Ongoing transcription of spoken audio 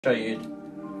shaded.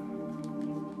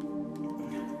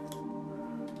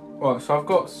 Right, so I've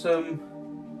got some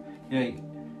new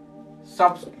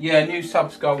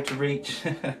subs goal to reach.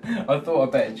 I thought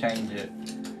I'd better change it.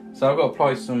 So I've got to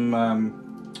apply some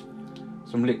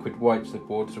liquid white to the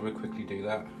board, so we'll quickly do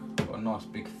that. Got a nice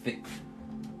big thick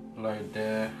load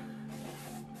there.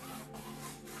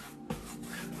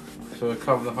 So we'll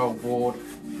cover the whole board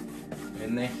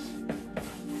in this.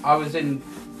 I was in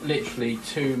literally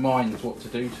 2 minds what to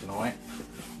do tonight.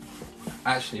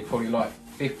 Actually, probably like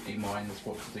 50 minds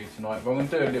what to do tonight. But I'm going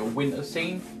to do a little winter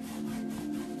scene.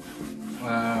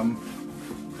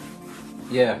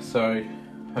 Yeah, so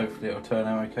hopefully it'll turn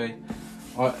out okay.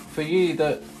 For you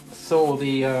that saw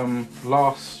the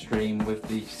last stream with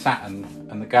the Satin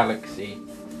and the Galaxy,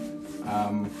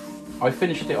 I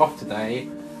finished it off today.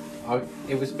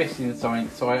 It was missing something,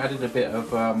 so I added a bit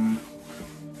of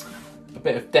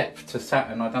depth to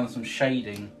Satin. I've done some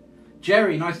shading.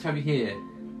 Jerry, nice to have you here.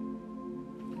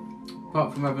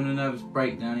 Apart from having a nervous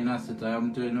breakdown in us today,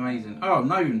 I'm doing amazing. Oh,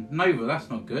 no, Nova, that's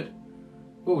not good.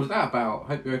 What was that about?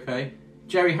 Hope you're okay.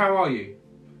 Jerry, how are you?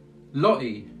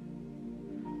 Lottie,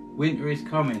 winter is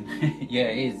coming. Yeah,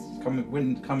 it is. It's coming.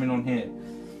 Winter's coming on here.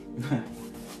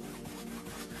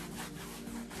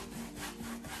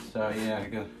 So yeah,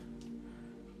 I'm gonna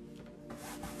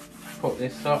put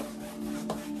this up.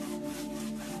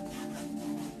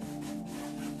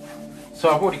 So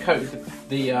I've already coated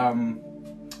the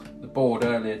board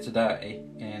earlier today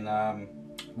in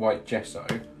white gesso.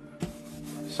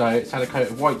 So it's had a coat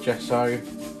of white gesso,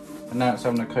 and now it's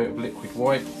having a coat of liquid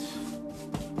white.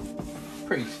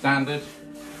 Pretty standard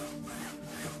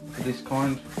for this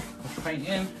kind of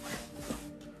painting.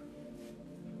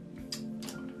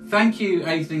 Thank you,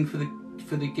 Aisling,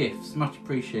 for the gifts. Much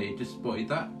appreciated. Just spotted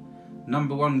that.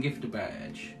 #1 gifter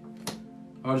badge.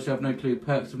 I just have no clue.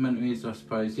 Perks of mental illness, I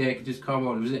suppose. Yeah, it could just come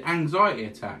on. Was it anxiety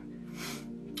attack?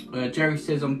 Jerry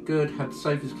says I'm good. Had the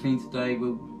sofas cleaned today.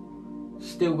 We'll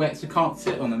still wet, so can't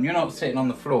sit on them. You're not sitting on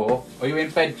the floor. Are you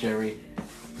in bed, Jerry?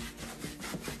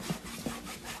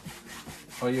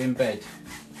 Are you in bed?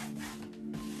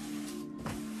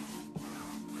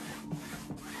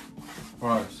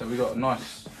 Right, so we got a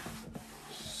nice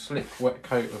slick wet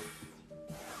coat of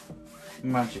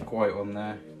magic white on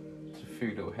there. There's a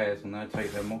few little hairs on there,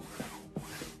 take them off.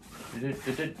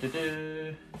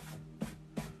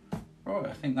 Right,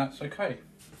 I think that's okay.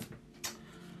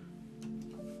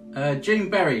 Jean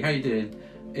Berry, how you doing?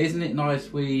 Isn't it nice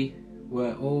we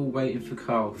were all waiting for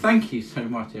Carl? Thank you so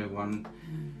much, everyone.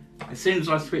 As soon as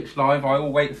I switch live, I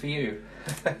all wait for you.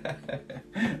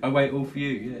 I wait all for you,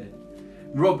 yeah.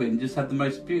 Robin just had the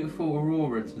most beautiful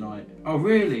aurora tonight. Oh,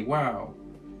 really? Wow.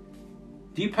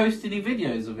 Do you post any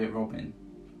videos of it, Robin?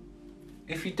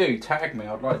 If you do, tag me.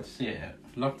 I'd like to see it.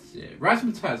 I'd love to see it.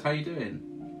 Razmataz, how you doing?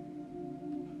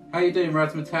 How you doing,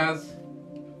 Razmataz?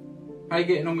 How you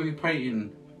getting on with your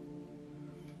painting?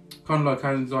 Kind of like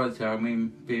anxiety. I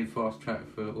mean, being fast tracked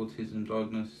for autism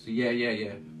diagnosis.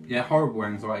 Yeah. Horrible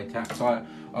anxiety attacks.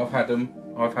 I've had them.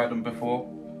 I've had them before.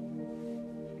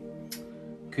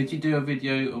 Could you do a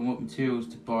video on what materials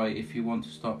to buy if you want to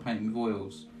start painting with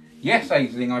oils? Yes,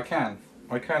 Aisling, I can.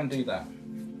 I can do that.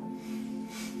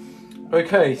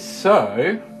 Okay,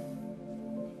 so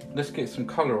let's get some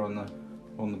colour on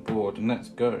the board and let's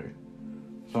go.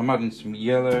 So I'm adding some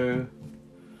yellow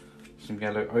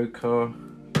ochre,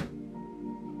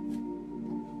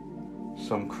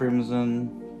 some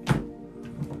crimson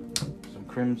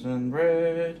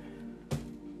red,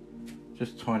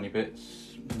 just tiny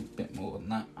bits, a bit more than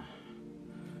that,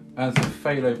 and some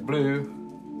phthalo blue.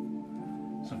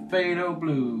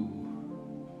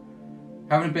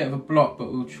 Having a bit of a block, but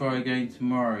we'll try again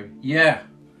tomorrow. Yeah,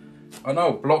 I know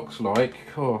what block's like.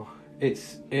 Oh,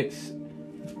 it's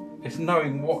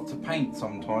knowing what to paint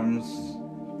sometimes,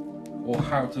 or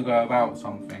how to go about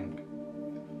something.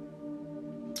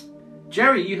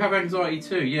 Jerry, you have anxiety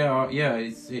too. Yeah.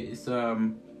 It's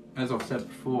as I've said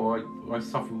before, I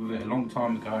suffered with it a long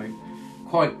time ago,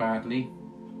 quite badly.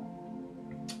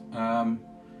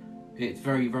 It's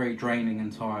very, very draining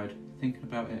and tired thinking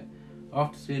about it.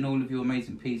 After seeing all of your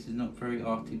amazing pieces, not very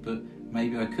arty, but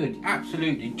maybe I could.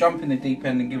 Absolutely, jump in the deep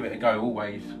end and give it a go.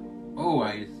 Always.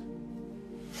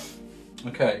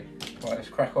 Okay, right, let's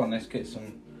crack on. Let's get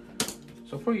some.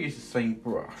 So I'll probably use the same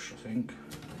brush, I think.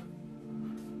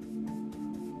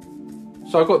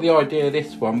 So I got the idea of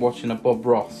this one watching a Bob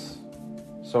Ross.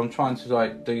 So I'm trying to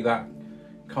like do that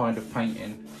kind of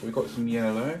painting. So we've got some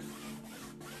yellow.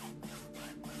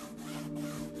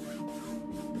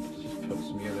 Let's just put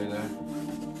some yellow there.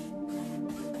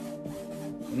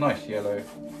 Nice yellow.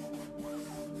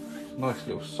 Nice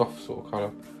little soft sort of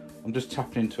colour. I'm just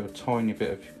tapping into a tiny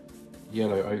bit of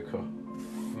yellow ochre.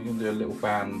 We're going to do a little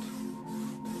band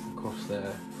across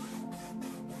there.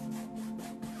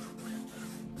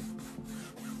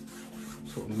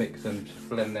 Sort of mix them, just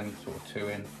blend them sort of two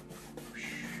in.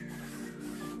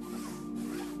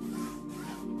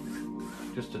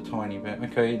 Just a tiny bit.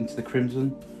 Okay, into the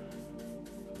crimson.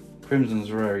 Crimson's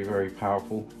very, very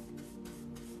powerful.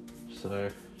 So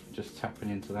just tapping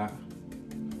into that.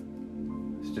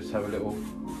 Let's just have a little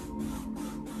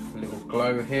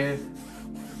glow here.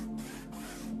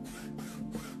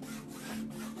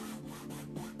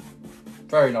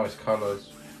 Very nice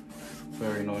colours.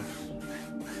 Very nice.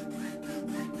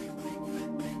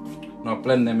 And I'll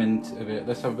blend them into a bit.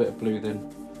 Let's have a bit of blue then.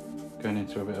 Going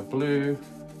into a bit of blue.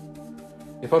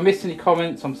 If I missed any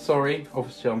comments, I'm sorry.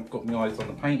 Obviously, I've got my eyes on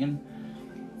the painting.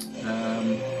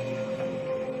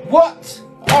 What?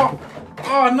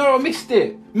 Oh no, I missed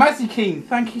it. Mazzy King,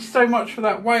 thank you so much for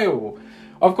that whale.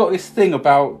 I've got this thing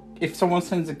about if someone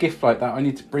sends a gift like that, I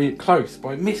need to bring it close, but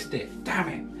I missed it. Damn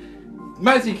it.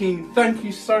 Mazzy King, thank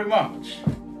you so much.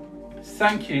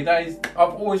 Thank you. That is,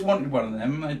 I've always wanted one of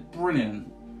them. They're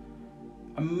brilliant.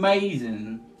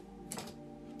 Amazing.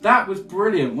 That was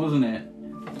brilliant, wasn't it?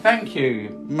 Thank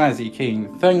you, Mazzy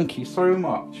King. Thank you so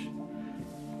much.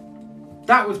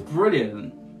 That was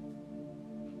brilliant.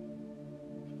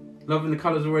 Loving the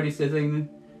colours already, says England.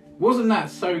 Wasn't that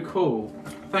so cool?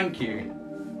 Thank you.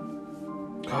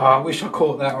 Oh, I wish I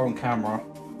caught that on camera.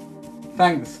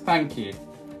 Thanks, thank you.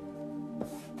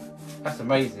 That's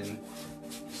amazing.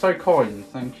 So kind,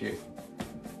 thank you.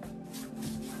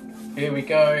 Here we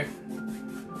go.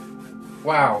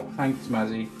 Wow, thanks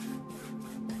Mazzy.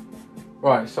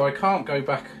 Right, so I can't go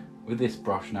back with this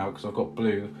brush now because I've got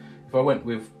blue. If I went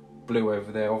with blue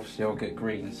over there, obviously I'll get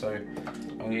green, so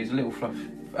I'll use a little fluff.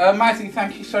 Mazzy,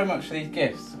 thank you so much for these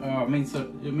gifts. Oh, it means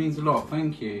a lot,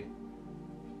 thank you.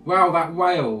 Wow, that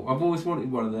whale. I've always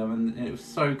wanted one of them and it was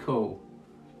so cool.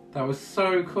 That was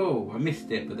so cool. I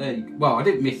missed it, but there you go. Well, I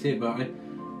didn't miss it, but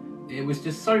it was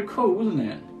just so cool, wasn't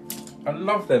it? I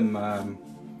love them.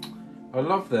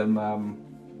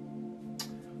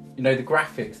 You know, the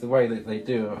graphics, the way that they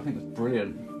do it, I think it's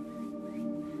brilliant.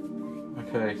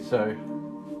 Okay, so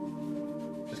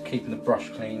just keeping the brush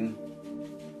clean.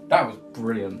 That was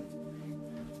brilliant.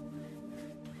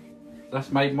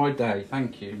 That's made my day.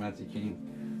 Thank you, Mazzy King.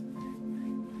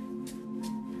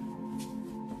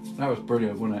 That was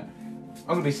brilliant, wasn't it? I'm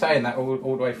going to be saying that all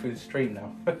the way through the stream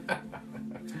now.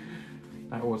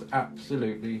 That was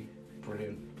absolutely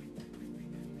brilliant.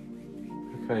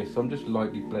 Okay, so I'm just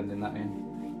lightly blending that in.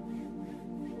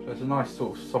 So there's a nice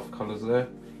sort of soft colours there.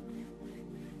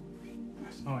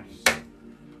 That's nice.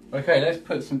 Okay, let's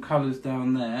put some colours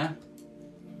down there.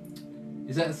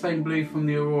 Is that the same blue from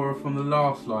the Aurora from the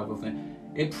last live, I think?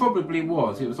 It probably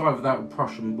was. It was either that or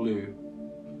Prussian blue.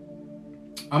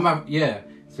 Yeah,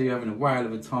 so you're having a whale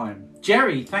of a time.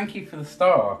 Jerry, thank you for the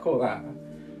star. I caught that.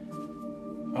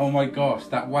 Oh my gosh,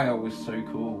 that whale was so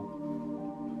cool.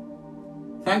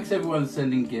 Thanks everyone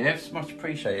sending gifts, much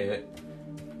appreciated.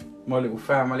 My little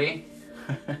family.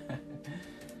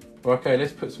 Okay,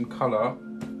 let's put some colour.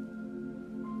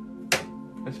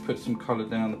 Let's put some colour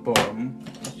down the bottom.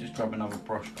 Let's just grab another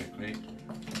brush quickly.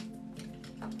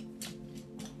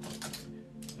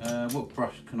 What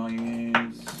brush can I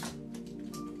use?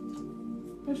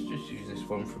 Let's just use this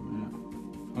one for a minute.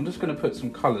 I'm just going to put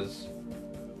some colours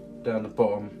down the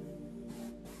bottom.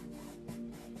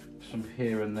 Some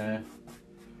here and there.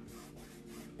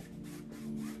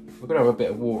 We're going to have a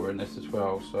bit of water in this as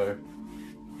well, so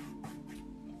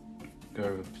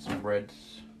go with some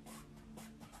reds.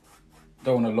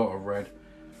 Don't want a lot of red.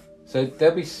 So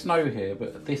there'll be snow here,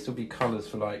 but this will be colours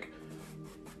for like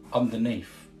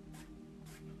underneath.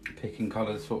 Picking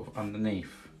colours sort of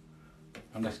underneath.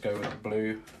 And let's go with the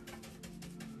blue.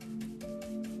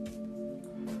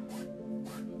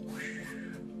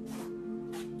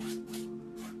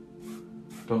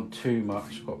 Don't too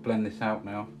much, I've got to blend this out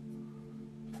now.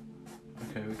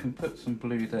 Okay, we can put some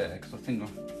blue there because I think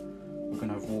we're going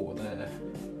to have water there.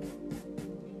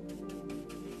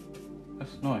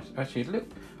 That's nice. Actually, look,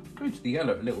 go to the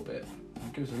yellow a little bit.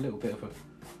 It gives a little bit of a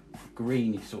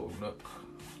greeny sort of look.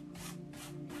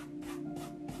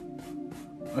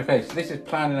 Okay, so this is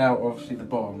planning out obviously the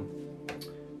bottom.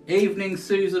 Evening,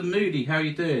 Susan Moody, how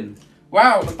you doing?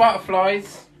 Wow, the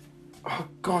butterflies. Oh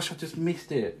gosh, I just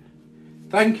missed it.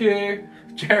 Thank you,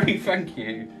 Jerry, thank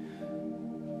you.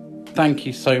 Thank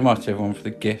you so much everyone for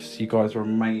the gifts. You guys are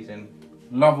amazing.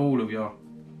 Love all of you.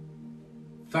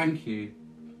 Thank you.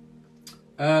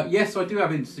 Yes, I do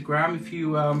have Instagram. If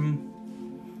you,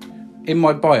 in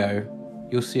my bio,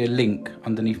 you'll see a link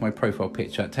underneath my profile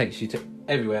picture. It takes you to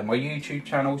everywhere. My YouTube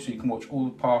channel, so you can watch all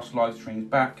the past live streams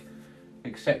back,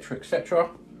 etc,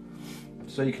 etc.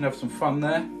 So you can have some fun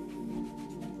there.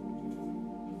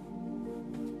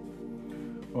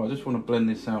 Oh, I just want to blend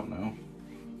this out now.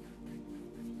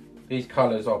 These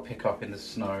colours I'll pick up in the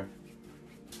snow,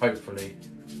 hopefully,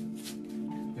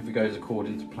 if it goes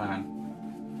according to plan.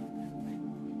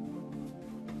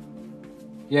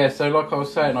 Yeah, so like I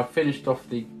was saying, I finished off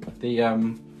the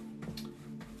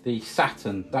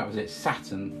Satin. That was it,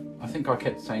 Satin. I think I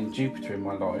kept saying Jupiter in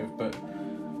my live, but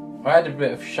I had a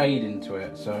bit of shade into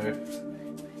it, so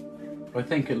I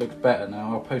think it looks better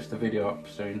now. I'll post the video up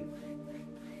soon.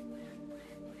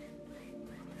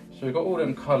 So we've got all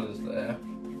them colours there.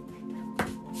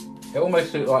 It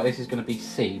almost looks like this is going to be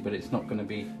sea, but it's not going to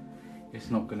be. It's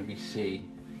not going to be sea.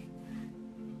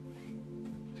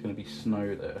 It's going to be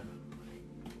snow there.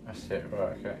 That's it.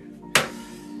 Right. Okay.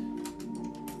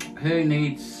 Who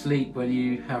needs sleep when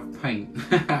you have paint?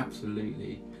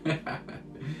 Absolutely.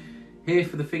 Here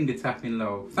for the finger tapping,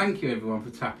 lol. Thank you everyone for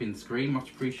tapping the screen. Much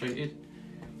appreciated.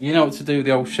 You know what to do with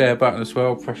the old share button as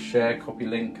well. Press share, copy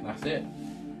link, and that's it.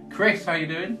 Chris, how you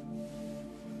doing?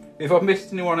 If I've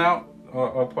missed anyone out,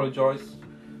 I apologise.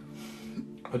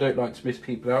 I don't like to miss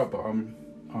people out, but I'm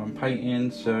painting.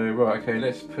 So right, okay,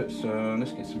 let's get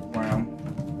some brown.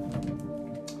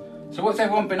 So what's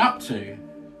everyone been up to?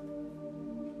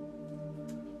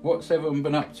 What's everyone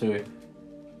been up to?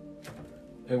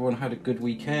 Everyone had a good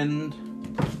weekend.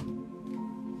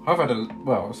 I've had a,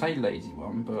 well, I'll say lazy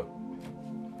one, but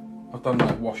I've done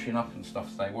like washing up and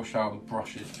stuff today. Wash out the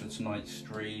brushes for tonight's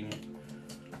stream.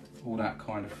 All that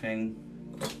kind of thing.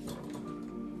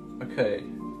 Okay.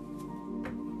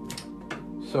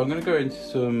 So I'm going to go into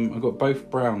some, I've got both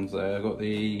browns there. I've got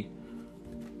the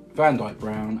Van Dyke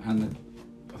brown and the,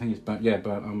 I think it's burnt, yeah,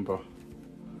 burnt umber.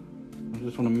 I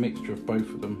just want a mixture of both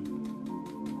of them.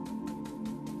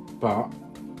 But,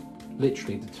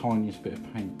 literally the tiniest bit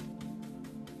of paint.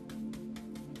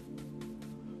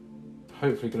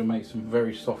 Hopefully going to make some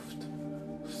very soft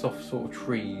sort of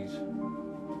trees.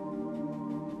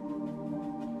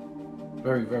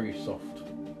 Very, very soft.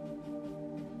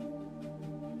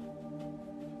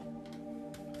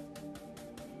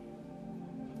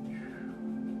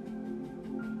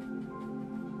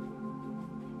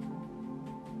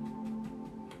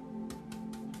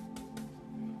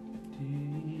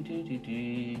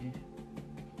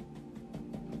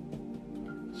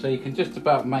 So you can just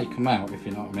about make them out, if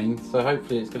you know what I mean. So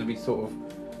hopefully it's going to be sort of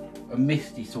a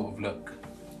misty sort of look.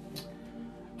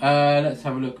 Let's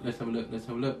have a look.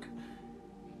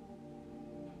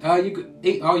 You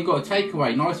got a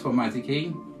takeaway. Nice one,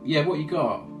 Mazzy. Yeah, what you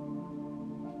got?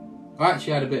 I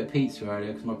actually had a bit of pizza earlier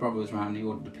because my brother was around and he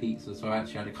ordered a pizza, so I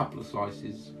actually had a couple of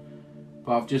slices.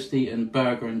 But I've just eaten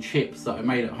burger and chips that I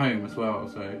made at home as well.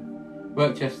 So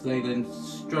worked yesterday, then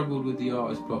struggled with the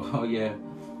artist block. Oh yeah,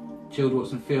 chilled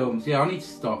watching films. Yeah, I need to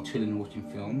start chilling and watching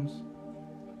films.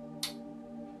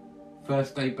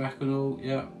 First day back and all.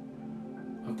 Yeah,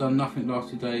 I've done nothing the last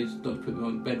 2 days. Doctor put me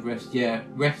on bed rest. Yeah,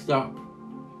 rest up,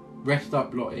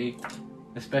 Lottie.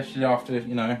 Especially after,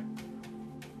 you know.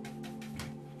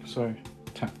 So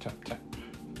tap tap tap.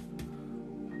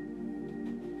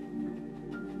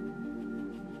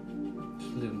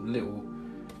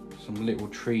 Some little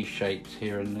tree shapes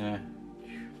here and there.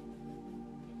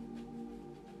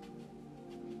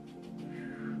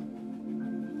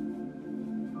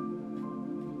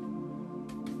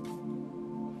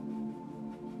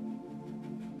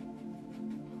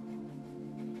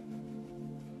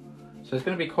 So it's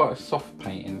going to be quite a soft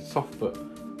painting, soft but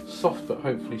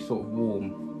hopefully sort of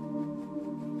warm.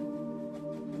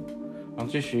 I'm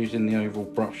just using the oval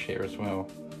brush here as well.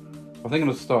 I think I'm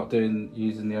going to start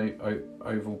using the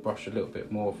oval brush a little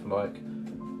bit more for like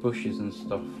bushes and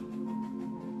stuff.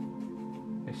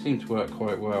 It seemed to work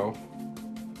quite well.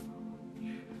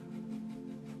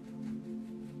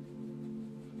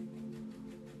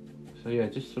 So yeah,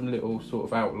 just some little sort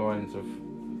of outlines of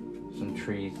some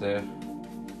trees there.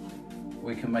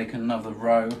 We can make another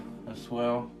row as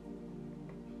well.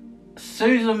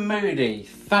 Susan Moody,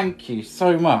 thank you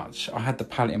so much. I had the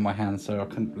palette in my hand so I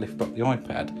couldn't lift up the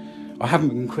iPad. I haven't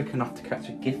been quick enough to catch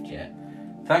a gift yet.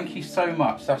 Thank you so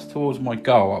much. That's towards my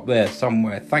goal up there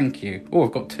somewhere. Thank you. Oh,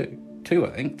 I've got two I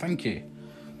think. Thank you.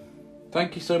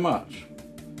 Thank you so much.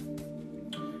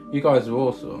 You guys are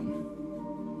awesome.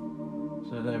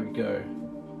 So there we go.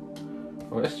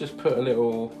 Right, let's just put a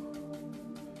little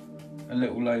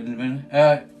load in.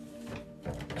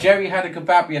 Jerry had a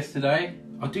kebab yesterday.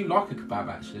 I do like a kebab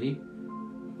actually.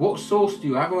 What sauce do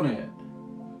you have on it?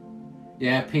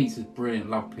 Yeah, pizza's brilliant.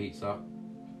 Love pizza.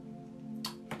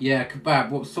 Yeah,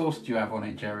 kebab. What sauce do you have on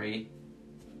it, Jerry?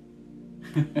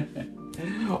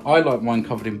 I like mine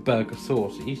covered in burger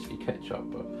sauce. It used to be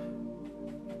ketchup, but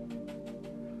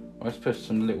let's put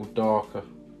some little darker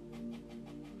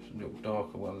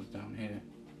ones down here.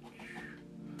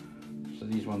 So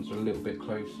these ones are a little bit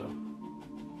closer.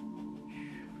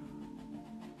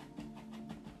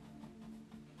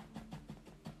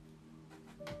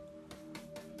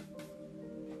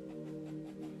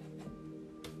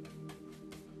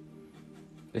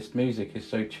 This music is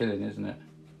so chilling, isn't it?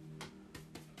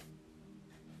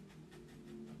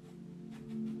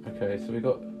 Okay, so we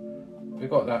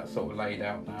got that sort of laid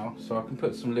out now. So I can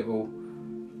put some little,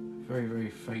 very, very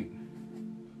faint.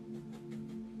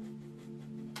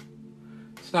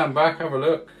 Stand back, have a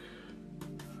look.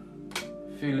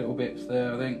 A few little bits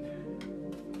there, I think.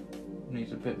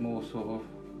 Needs a bit more sort of.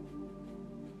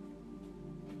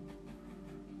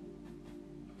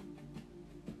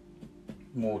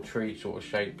 More tree sort of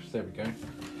shapes. There we go.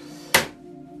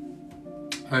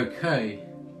 Okay.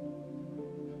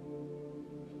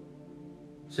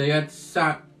 So you had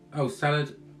salad.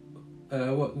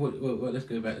 What? Let's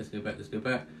go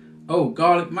back. Oh,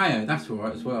 garlic mayo. That's all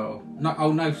right as well. No,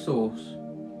 oh, no sauce.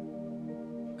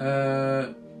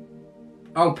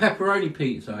 Oh, pepperoni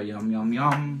pizza. Yum yum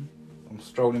yum. I'm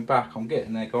strolling back. I'm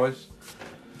getting there, guys.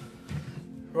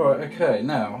 Right. Okay.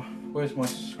 Now. Where's my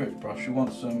script brush? You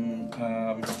want some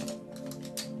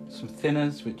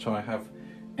thinners, which I have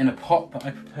in a pot that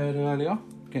I prepared earlier.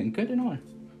 Getting good, ain't I?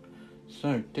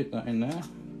 So dip that in there.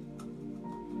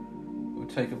 We'll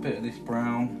take a bit of this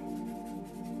brown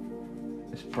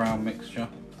mixture,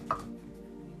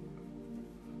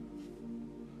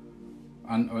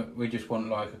 and we just want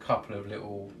like a couple of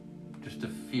little, just a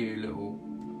few little.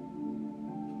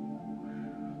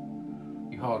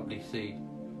 You hardly see.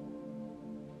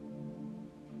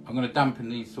 I'm going to dampen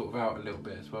these sort of out a little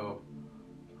bit as well.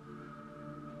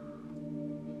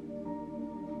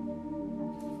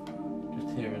 Just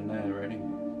here and there, really.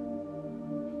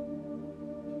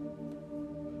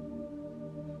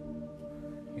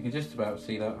 You can just about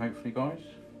see that, hopefully, guys.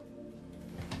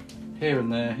 Here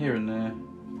and there, here and there.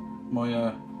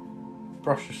 My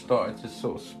brush has started to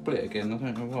sort of split again. I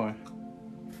don't know why.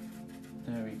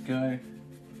 There we go.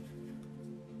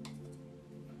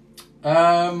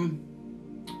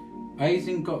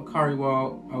 Aizen got curry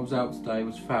while I was out today. It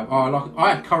was fab. Oh,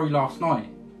 I had curry last night.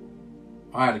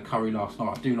 I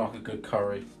do like a good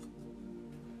curry.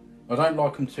 I don't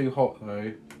like them too hot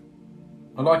though.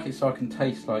 I like it so I can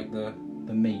taste like the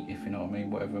meat, if you know what I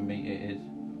mean, whatever meat it is.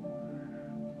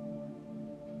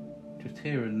 Just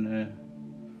here and there.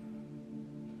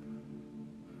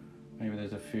 Maybe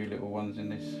there's a few little ones in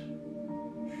this.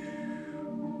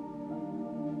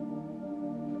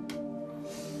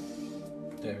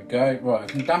 There we go. Right, I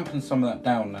can dampen some of that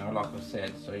down now, like I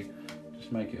said, so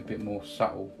just make it a bit more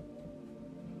subtle.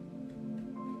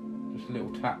 Just a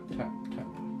little tap, tap, tap.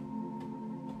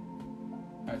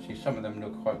 Actually, some of them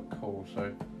look quite cool,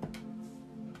 so.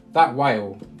 That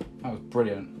whale, that was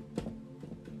brilliant.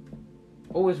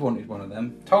 Always wanted one of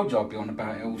them. Told you I'd be on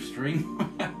about it all stream.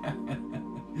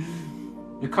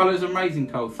 The colour's amazing,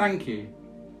 Cole. Thank you.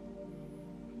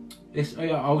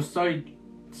 I was so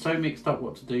mixed up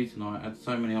what to do tonight. I had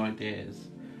so many ideas.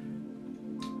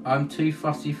 I'm too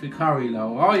fussy for curry,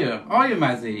 lol. Are you,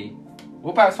 Mazzy?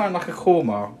 What about something like a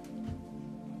korma?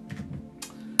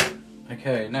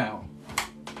 Okay, now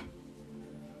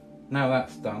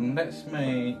that's done. Let's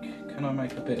make. Can I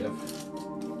make a bit of?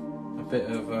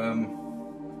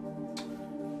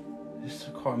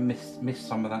 Just kind of miss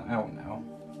some of that out now.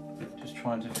 Just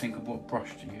trying to think of what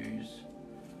brush to use.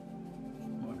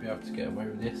 Might be able to get away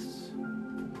with this.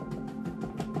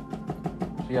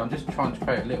 So yeah, I'm just trying to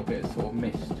create a little bit of sort of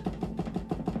mist.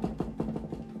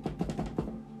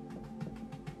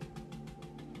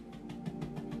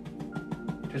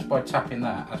 Just by tapping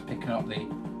that, that's picking up the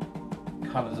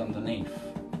colours underneath.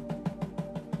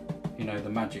 You know, the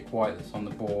magic white that's on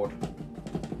the board,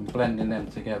 and blending them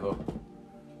together,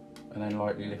 and then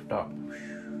lightly lift up.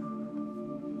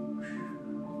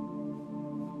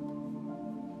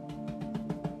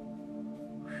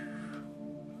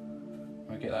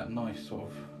 I get that nice sort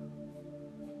of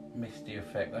misty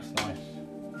effect. That's nice.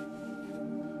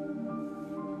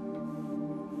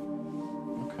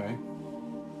 Okay.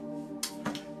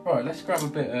 Right, let's grab a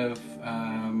bit of.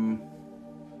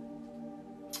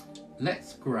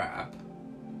 Let's grab.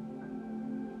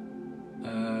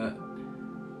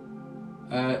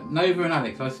 Nova and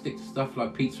Alex, I stick to stuff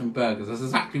like pizza and burgers. That's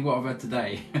exactly what I've had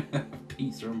today.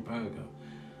 Pizza and burger.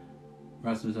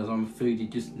 Rasmus says, I'm a foodie,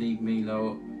 just need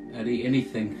meal. I'd eat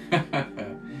anything.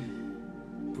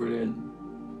 Brilliant.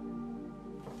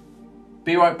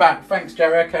 Be right back. Thanks,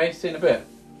 Jerry. Okay, see you in a bit.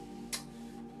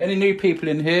 Any new people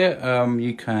in here,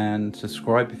 you can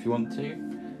subscribe if you want to.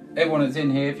 Everyone that's in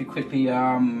here, if you quickly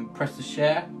press the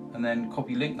share and then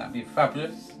copy link, that'd be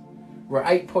fabulous. We're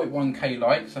at 8.1k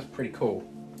likes, that's pretty cool.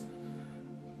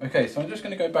 Okay, so I'm just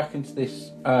going to go back into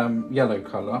this yellow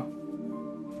colour.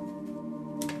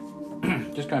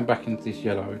 Just going back into this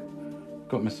yellow.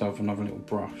 Got myself another little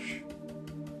brush.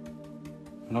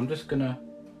 And I'm just going to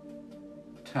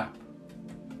tap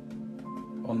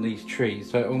on these trees,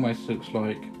 so it almost looks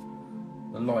like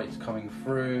the light's coming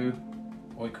through,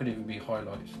 or it could even be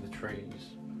highlights of the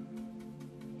trees.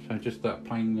 So just that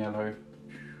plain yellow.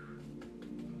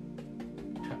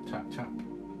 Tap, tap, tap.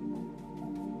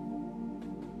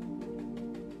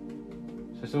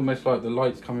 So it's almost like the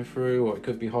light's coming through, or it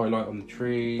could be highlight on the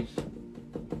trees.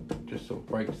 Just sort of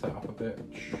breaks that up a bit.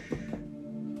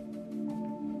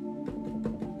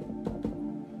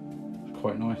 It's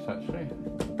quite nice actually.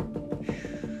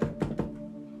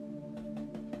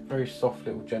 Very soft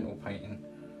little gentle painting.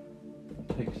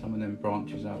 Take some of them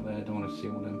branches out there, don't want to see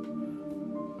all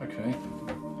them. Okay.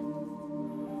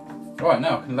 Right,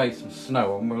 now I can lay some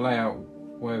snow on. We'll lay out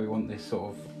where we want this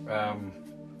sort of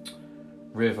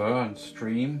river and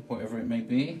stream, whatever it may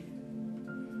be.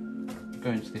 Go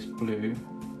into this blue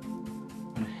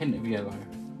and a hint of yellow.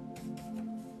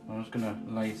 I'm just going to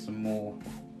lay some more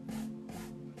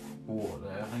water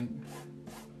there, I think.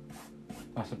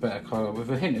 That's a better colour. With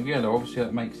a hint of yellow, obviously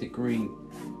that makes it greenish.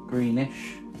 I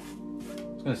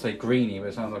was going to say greeny, but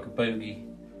it sounds like a bogey.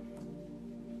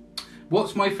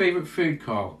 What's my favourite food,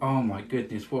 Carl? Oh my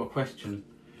goodness, what a question.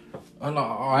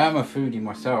 I am a foodie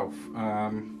myself.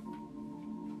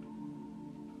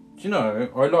 Do you know,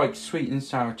 I like sweet and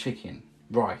sour chicken.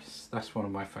 Rice, that's one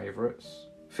of my favourites.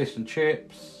 Fish and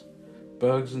chips,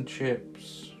 burgers and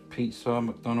chips, pizza,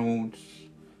 McDonald's.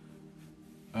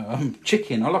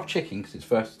 Chicken, I love chicken because it's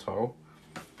versatile.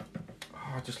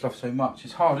 Oh, I just love so much.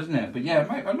 It's hard, isn't it? But yeah,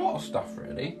 mate, a lot of stuff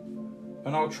really.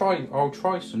 And I'll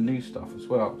try some new stuff as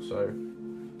well. So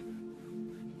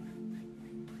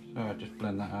I just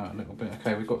blend that out a little bit.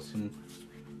 Okay, we got some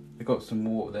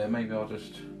water there. Maybe I'll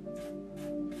just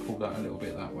pull that a little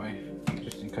bit that way,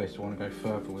 just in case I want to go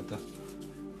further with the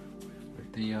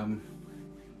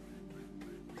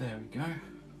there we go.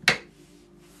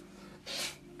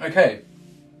 Okay,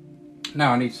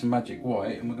 now I need some magic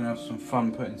white, and we're going to have some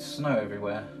fun putting snow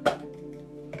everywhere,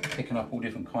 picking up all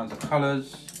different kinds of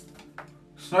colours.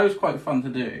 Snow's quite fun to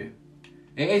do.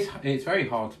 It's very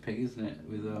hard to pick, isn't it,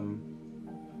 with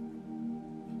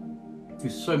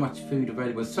there's so much food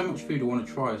available. There's so much food I want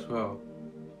to try as well.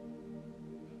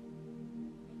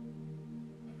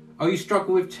 Oh, you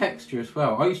struggle with texture as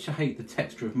well. I used to hate the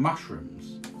texture of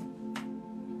mushrooms.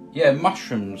 Yeah,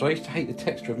 mushrooms. I used to hate the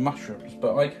texture of mushrooms,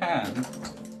 but I can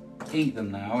eat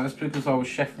them now. That's because I was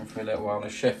chefing for a little while, and the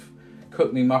chef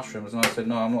cooked me mushrooms, and I said,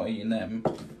 no, I'm not eating them.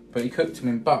 But he cooked them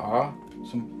in butter,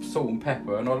 some salt and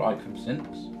pepper, and I like them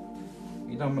since.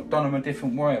 He done them a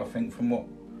different way, I think, from what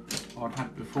I'd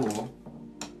had before.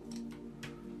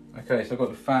 Okay, so I've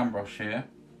got the fan brush here.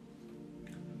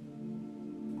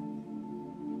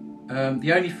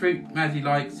 The only fruit Maddie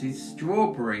likes is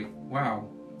strawberry. Wow.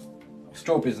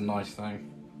 Strawberry's a nice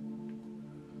thing.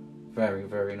 Very,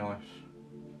 very nice.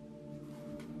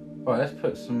 Right, let's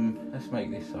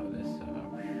make this like this.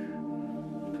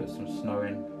 Put some snow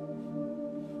in.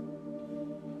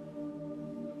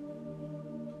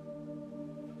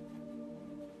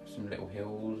 Some little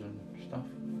hills and stuff.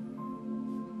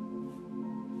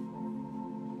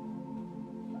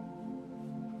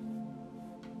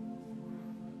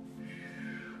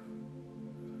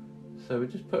 So we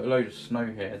just put a load of snow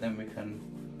here, then you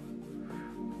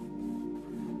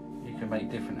can make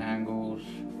different angles.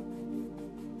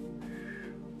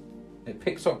 It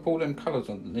picks up all them colours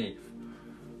underneath,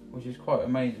 which is quite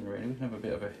amazing really. We can have a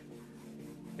bit of a,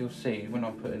 you'll see when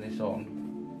I'm putting this on,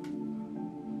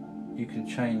 you can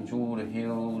change all the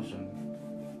hills and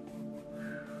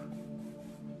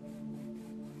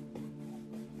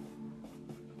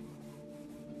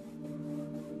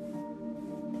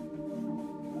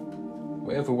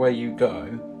whatever way you go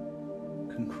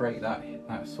can create that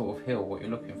sort of hill, what you're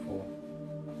looking for.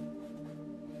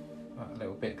 That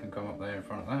little bit can come up there in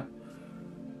front of that.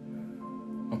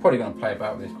 I'm probably going to play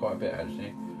about with this quite a bit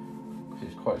actually, because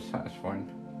it's quite satisfying.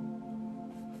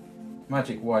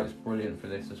 Magic white is brilliant for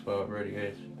this as well, it really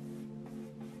is.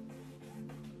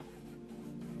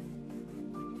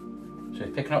 So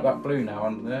you're picking up that blue now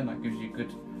under there, and that gives you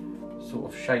good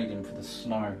sort of shading for the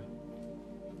snow.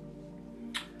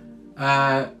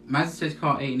 Mazza says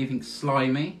can't eat anything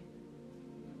slimy.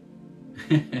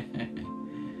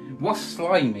 What's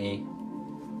slimy?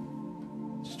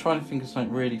 trying to think of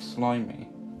something really slimy.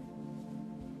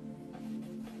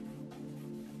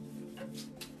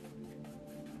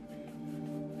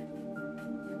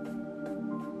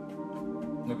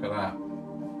 Look at that.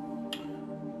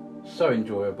 So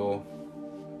enjoyable.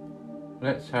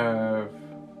 Let's have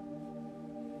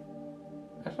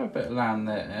a bit of land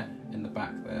there, in the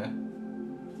back there.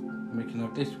 And we can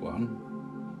have this one.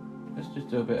 Let's just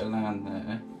do a bit of land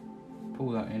there.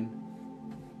 Pull that in.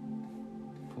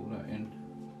 Pull that in.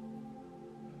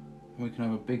 And we can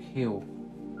have a big hill.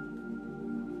 A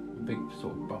big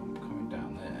sort of bump coming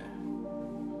down there.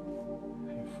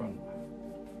 In front.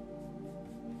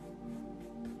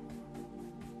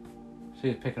 See,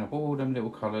 it's picking up all them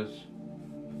little colours.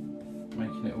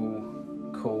 Making it all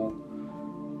cool.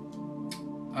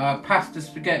 Pasta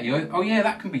spaghetti. Oh yeah,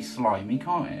 that can be slimy,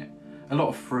 can't it? A lot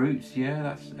of fruits,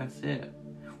 yeah, that's it.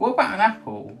 What about an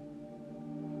apple?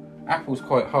 Apple's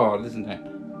quite hard, isn't it?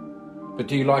 But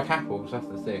do you like apples? That's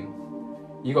the thing.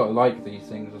 You gotta like these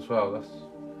things as well. That's,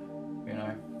 you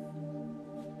know.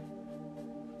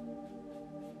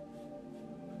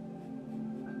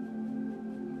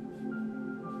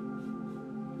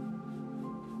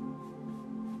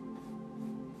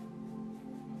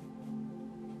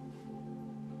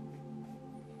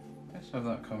 Let's have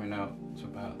that coming out to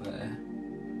about there.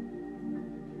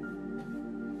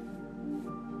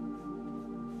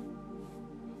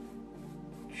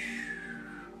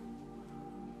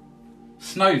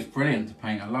 Snow's brilliant to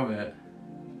paint, I love it.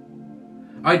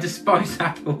 I despise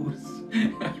apples.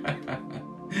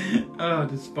 Oh,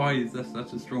 despise, that's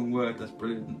such a strong word, that's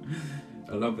brilliant.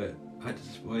 I love it. I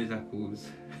despise apples.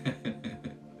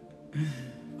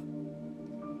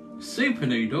 Super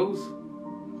noodles.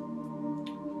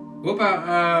 What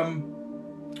about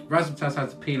Razzmatazz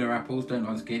has peeler apples, don't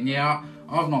like skin. Yeah,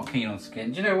 I'm not keen on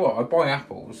skin. Do you know what? I buy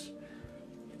apples,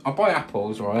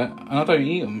 right, and I don't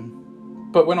eat them.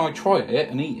 But when I try it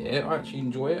and eat it, I actually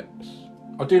enjoy it.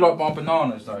 I do like my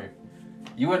bananas though.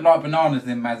 You wouldn't like bananas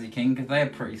then, Mazzy King, because they're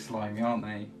pretty slimy, aren't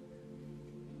they?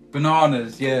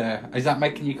 Bananas, yeah. Is that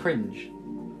making you cringe?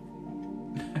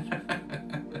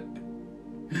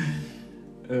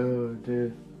 Oh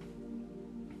dear.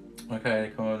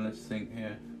 Okay, come on, let's think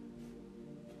here.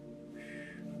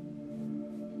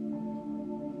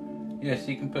 Yeah,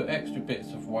 so you can put extra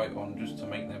bits of white on just to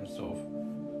make them sort of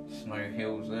snow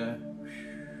hills there.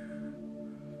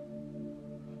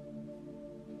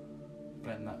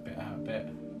 Blend that bit out a bit.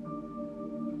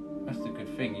 That's the good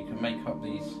thing, you can make up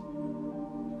these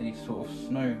sort of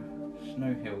snow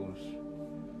hills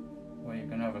where you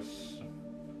can have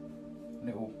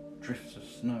little drifts of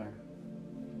snow.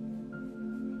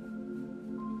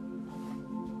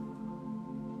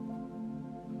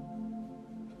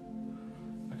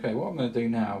 Okay, what I'm going to do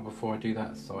now before I do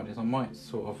that side is I might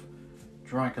sort of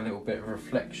drag a little bit of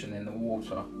reflection in the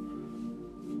water.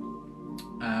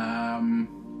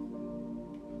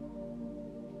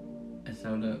 Let's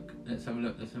have a look. Let's have a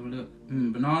look. Let's have a look.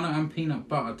 Banana and peanut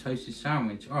butter toasted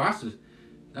sandwich. Oh,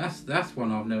 that's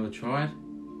one I've never tried.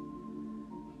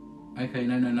 Okay,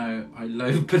 no. I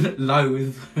loathe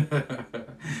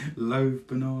loathe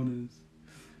bananas.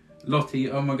 Lottie,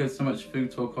 oh my god, so much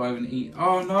food talk I haven't eaten.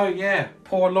 Oh no, yeah,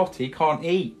 poor Lottie can't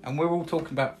eat, and we're all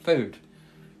talking about food.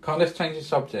 Let's change the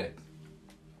subject.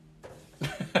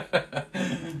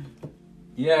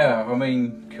 Yeah, I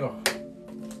mean, God.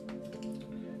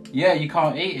 Yeah, you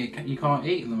can't eat it. You can't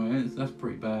eat at the moment. That's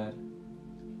pretty bad.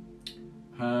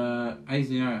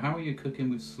 AZO, how are you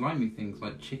cooking with slimy things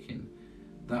like chicken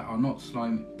that are not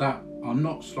slimy? That are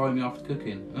not slimy after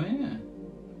cooking. Oh yeah.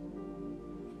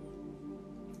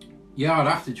 Yeah, I'd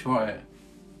have to try it.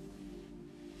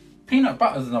 Peanut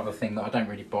butter's another thing that I don't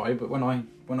really buy, but when I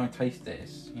taste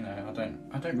this, you know, I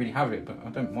don't really have it, but I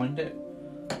don't mind it.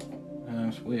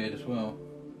 It's weird as well.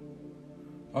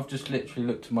 I've just literally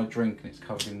looked at my drink and it's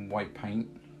covered in white paint.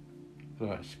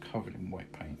 So it's covered in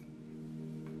white paint.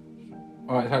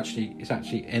 Oh, it's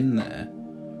actually in there.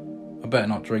 I better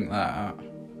not drink that.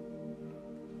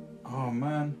 Oh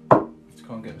man, I just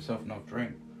can't get myself enough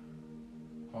drink.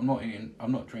 I'm not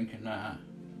drinking that.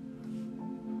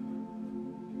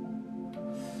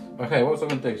 Okay, what was I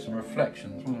going to do? Some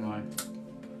reflections, wasn't I?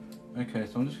 Okay,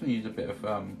 so I'm just going to use a bit of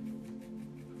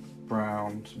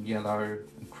brown, some yellow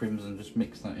and crimson, just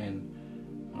mix that in.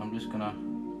 And I'm just going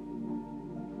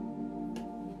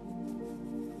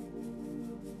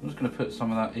to put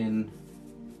some of that in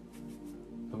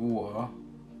the water.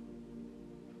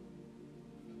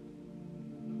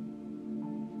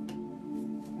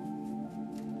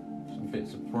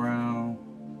 Bits of brown.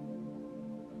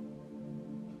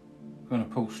 I'm going to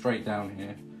pull straight down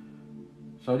here.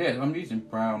 So yeah, I'm using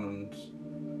brown and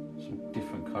some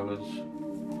different colours.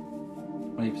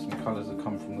 Maybe some colours that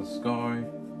come from the sky.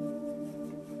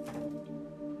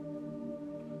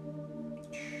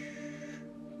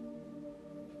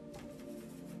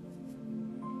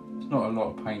 There's not a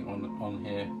lot of paint on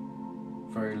here.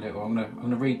 Very little. I'm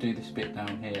gonna redo this bit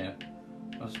down here.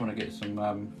 I just want to get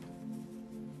some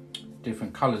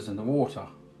different colours in the water.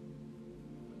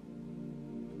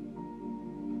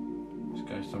 Let's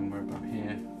go somewhere about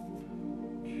here.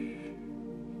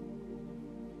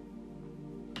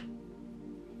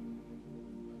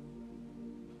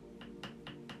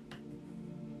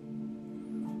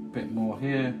 Bit more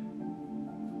here,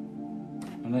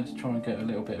 and let's try and get a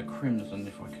little bit of crimson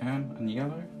if I can, and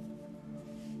yellow.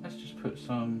 Let's just put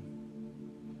some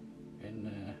in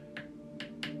there.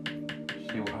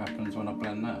 See what happens when I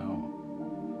blend that out.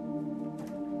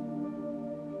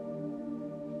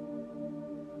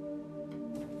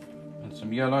 And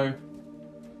some yellow,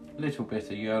 a little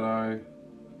bit of yellow,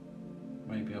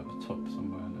 maybe up the top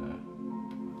somewhere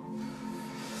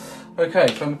there. Okay,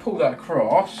 so I'm gonna pull that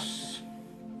across.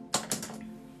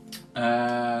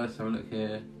 Let's have a look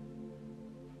here.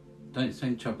 Don't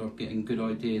send Chuck off getting good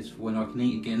ideas for when I can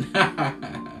eat again.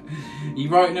 You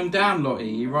writing them down, Lottie?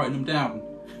 You writing them down?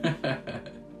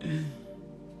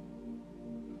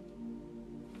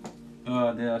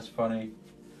 Oh dear, that's funny.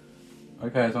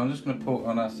 Okay, so I'm just going to pull,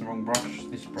 oh that's the wrong brush,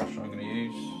 this brush I'm going to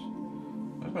use.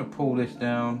 I'm just going to pull this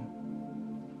down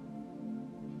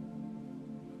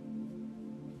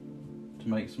to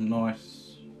make some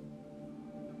nice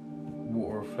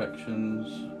water reflections.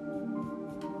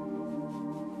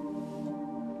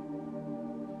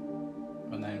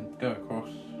 And then go across.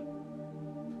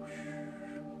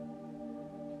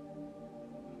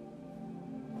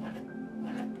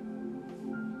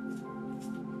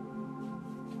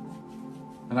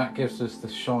 And that gives us the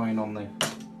shine on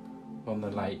the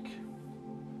lake.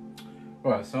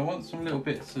 Right, so I want some little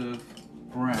bits of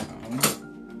brown,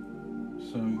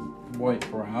 some white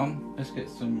brown. Let's get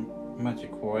some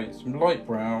magic white, some light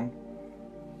brown,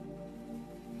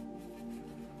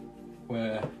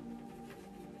 where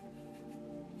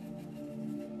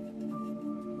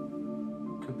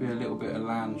could be a little bit of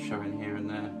land showing here and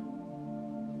there.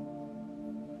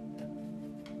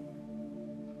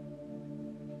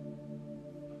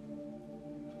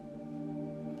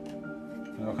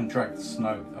 And I can drag the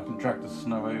snow. I can drag the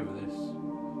snow over this.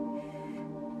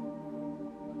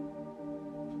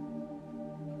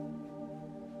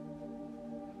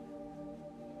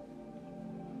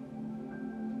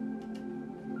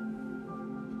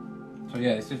 So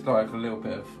yeah, this is like a little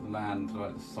bit of land,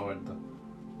 like the side of the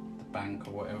bank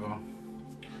or whatever,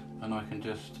 and I can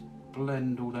just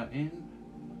blend all that in.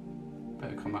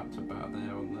 Better come up to about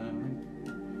there on there.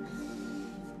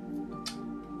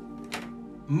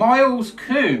 Miles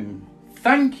Coombe,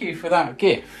 thank you for that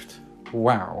gift.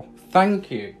 Wow,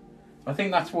 thank you. I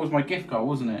think that was my gift goal,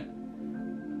 wasn't it?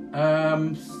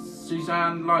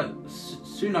 Suzanne,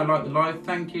 Suno, like the live,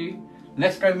 thank you.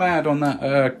 Let's go mad on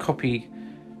that copy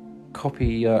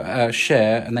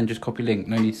share, and then just copy link.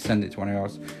 No need to send it to anyone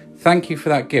else. Thank you for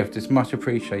that gift. It's much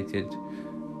appreciated.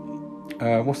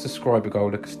 What's the subscriber goal?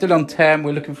 Look, still on 10.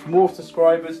 We're looking for more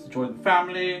subscribers to join the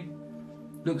family.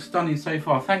 Looks stunning so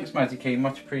far. Thanks, Mazzy King.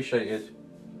 Much appreciated.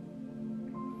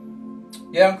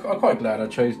 Yeah, I'm quite glad I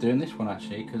chose doing this one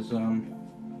actually, because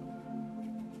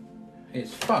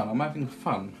it's fun. I'm having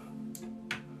fun.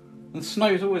 And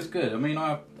snow's always good. I mean,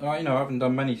 I haven't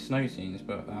done many snow scenes,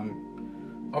 but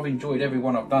I've enjoyed every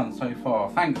one I've done so far.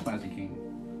 Thanks, Mazzy King.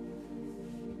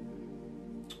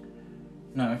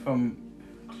 Now, if I'm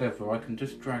clever, I can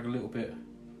just drag a little bit of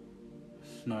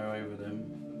snow over them.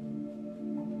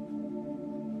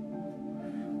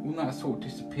 All that sort of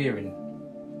disappearing.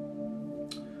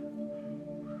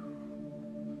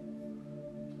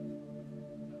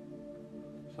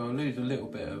 So I lose a little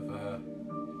bit of the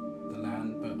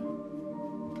land, but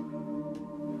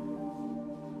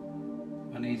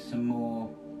I need some more.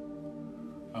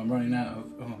 I'm running out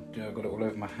of, oh dear, I've got it all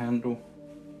over my handle.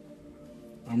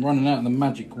 I'm running out of the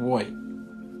magic white.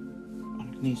 I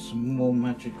need some more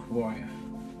magic white.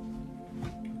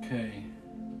 Okay.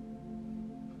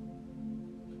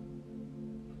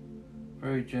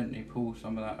 Very gently pull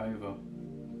some of that over.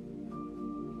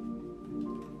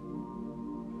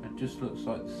 It just looks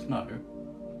like the snow.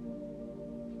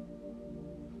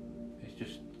 It's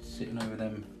just sitting over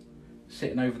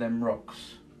them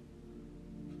rocks.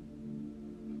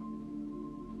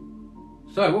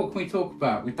 So what can we talk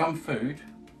about? We've done food.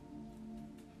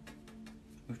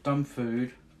 We've done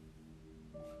food.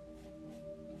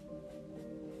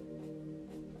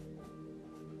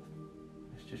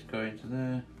 Let's just go into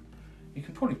there. You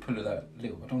can probably pull it that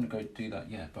little. I don't want to go do that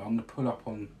yet, but I'm going to pull up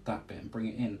on that bit and bring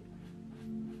it in.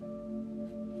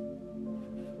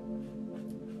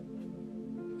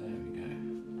 There we go.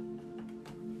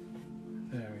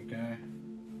 There we go.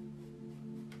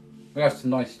 We have some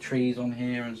nice trees on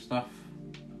here and stuff.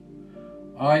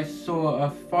 I saw a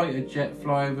fighter jet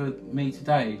fly over me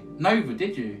today. Nova,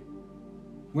 did you?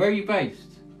 Where are you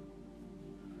based?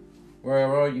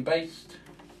 Where are you based?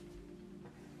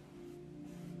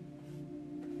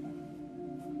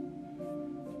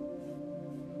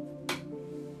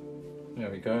 There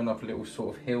we go, another little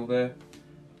sort of hill there.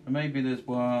 And maybe there's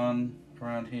one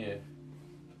around here.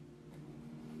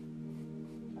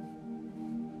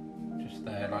 Just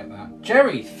there like that.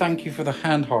 Jerry, thank you for the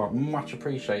hand heart, much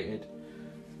appreciated.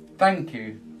 Thank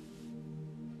you.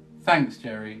 Thanks,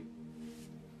 Jerry.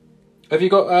 Have you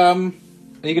got, are you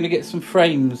going to get some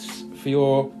frames for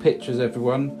your pictures,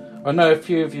 everyone? I know a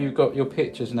few of you got your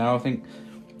pictures now. I think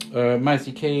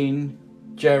Mazzy Keane,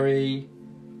 Jerry,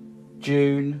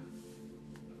 June,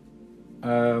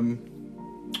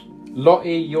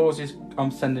 Lottie, yours is, I'm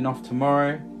sending off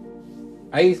tomorrow.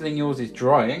 Aisling, yours is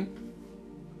drying.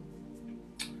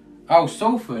 Oh,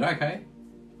 Salford, okay.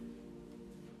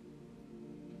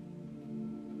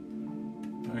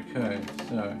 Okay,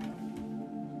 so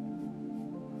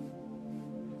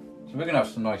we're gonna have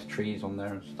some nice trees on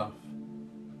there and stuff.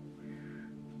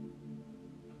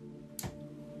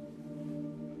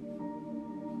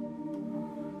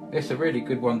 It's a really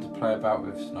good one to play about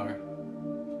with snow.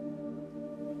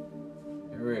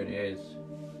 It really is.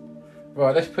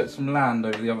 Right, let's put some land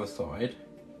over the other side.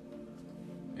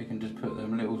 We can just put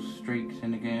them little streaks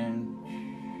in again.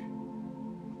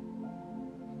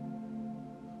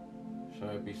 So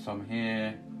there'll be some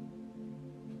here,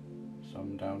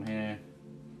 some down here,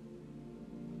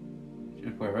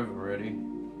 just wherever really.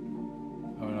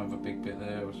 Oh, another big bit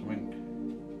there or something.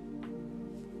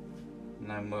 And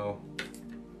then we'll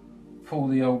pull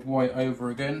the old white over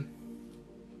again.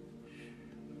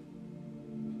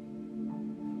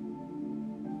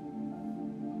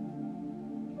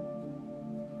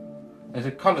 There's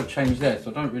a colour change there,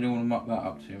 so I don't really want to muck that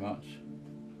up too much.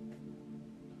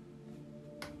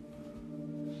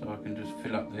 So I can just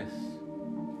fill up this.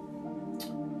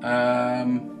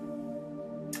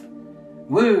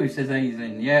 Woo, says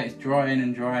Aizen. Yeah, it's drying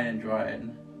and drying and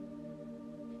drying.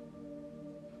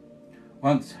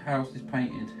 Once house is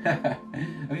painted. Have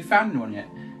you found one yet?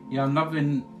 Yeah, I'm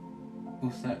loving,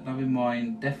 what's that, loving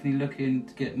mine. Definitely looking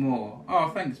to get more. Oh,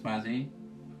 thanks, Mazzy.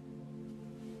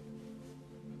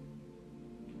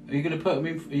 Are you going to put them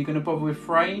in, are you going to bother with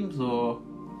frames or?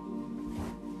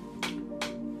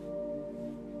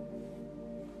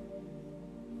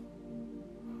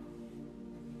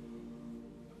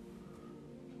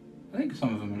 I think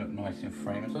some of them look nice in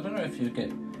frames. I don't know if you get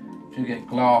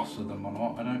glass of them or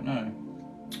not. I don't know.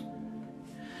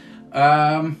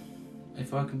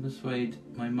 If I can persuade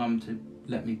my mum to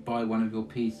let me buy one of your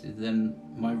pieces, then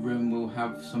my room will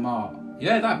have some art.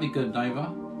 Yeah, that'd be good,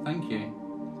 Nova. Thank you.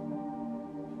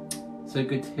 So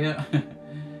good to hear.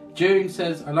 June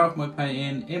says, I love my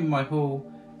painting in my hall,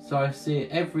 so I see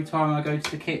it every time I go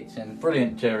to the kitchen.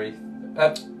 Brilliant, Jerry.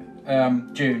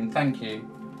 June, thank you.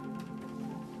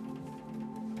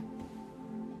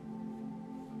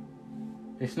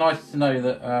 It's nice to know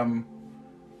that,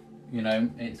 you know,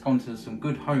 it's gone to some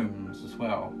good homes as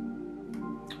well.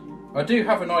 I do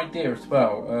have an idea as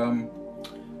well.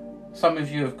 Some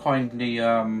of you have kindly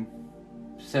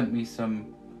sent me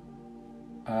some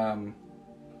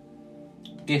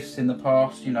gifts in the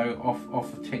past, you know,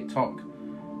 off of TikTok,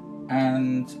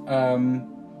 and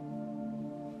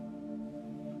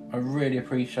I really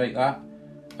appreciate that.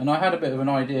 And I had a bit of an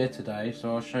idea today,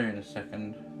 so I'll show you in a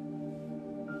second.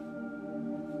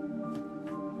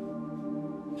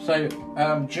 So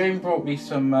June brought me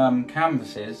some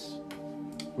canvases,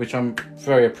 which I'm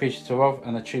very appreciative of,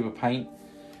 and a tube of paint,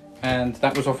 and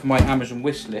that was off of my Amazon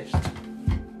wish list.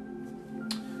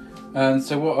 And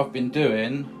so what I've been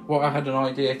doing, what I had an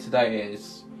idea today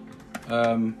is,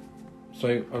 so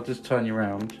I'll just turn you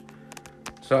around.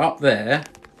 So up there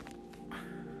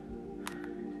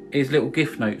is little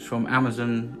gift notes from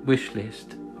Amazon wish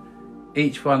list.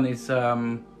 Each one is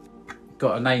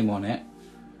got a name on it.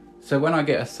 So when I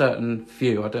get a certain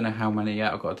few, I don't know how many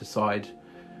yet, I've got to decide,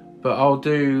 but I'll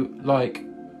do like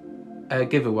a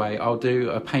giveaway. I'll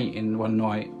do a painting one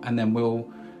night, and then we'll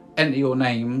enter your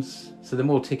names. So the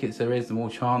more tickets there is, the more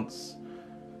chance,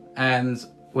 and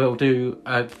we'll do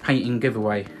a painting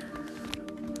giveaway.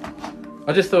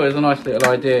 I just thought it was a nice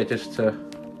little idea just to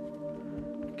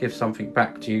give something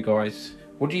back to you guys.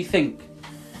 What do you think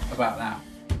about that?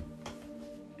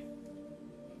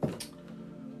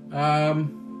 A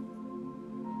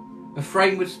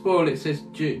frame would spoil, it says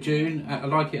June. I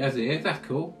like it as it is. That's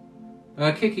cool.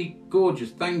 Kiki,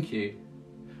 gorgeous, thank you.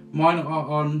 Mine are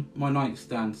on my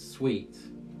nightstand. Sweet.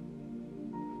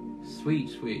 Sweet,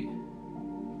 sweet.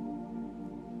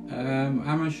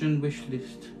 Amazon wish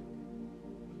list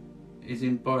is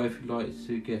in bio if you'd like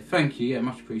to gift. Thank you, yeah,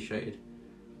 much appreciated.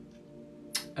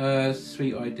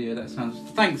 Sweet idea, that sounds.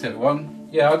 Thanks everyone.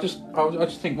 Yeah, I just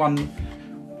think one.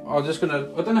 I'm just gonna.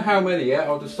 I don't know how many yet.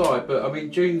 I'll decide. But I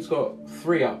mean, June's got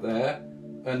 3 up there,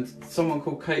 and someone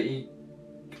called Katie.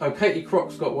 Oh, Katie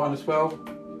Croc's got 1 as well.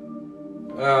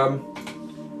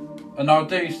 And I'll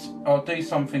do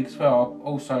something as well.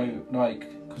 Also, like,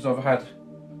 because I've had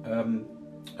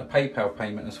a PayPal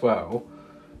payment as well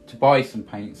to buy some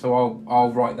paint, so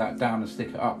I'll write that down and stick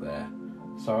it up there.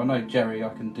 So I know Jerry, I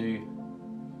can do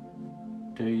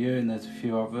you, and there's a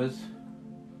few others.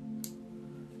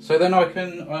 So then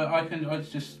it's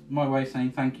just my way of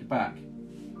saying thank you back.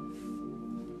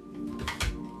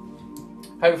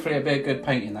 Hopefully it'll be a good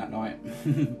painting that night.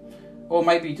 Or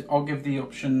maybe I'll give the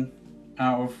option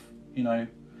out of, you know,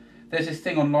 there's this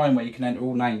thing online where you can enter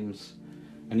all names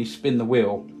and you spin the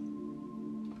wheel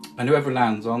and whoever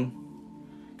lands on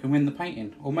can win the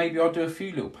painting. Or maybe I'll do a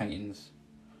few little paintings.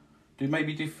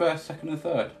 Maybe do first, second and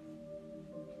third.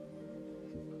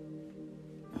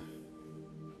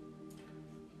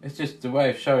 It's just a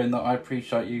way of showing that I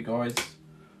appreciate you guys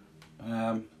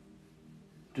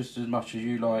just as much as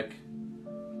you like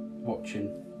watching,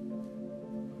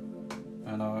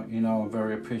 and you know I'm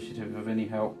very appreciative of any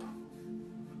help.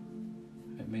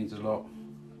 It means a lot.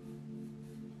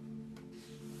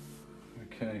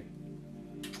 Okay,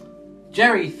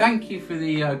 Jerry, thank you for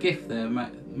the gift there.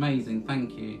 Amazing,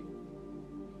 thank you.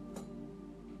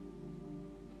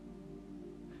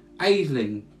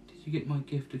 Aisling, did you get my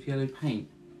gift of yellow paint?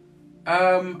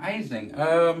 Aisling,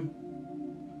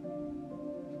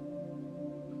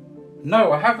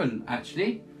 no, I haven't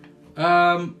actually.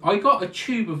 I got a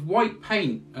tube of white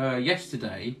paint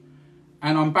yesterday,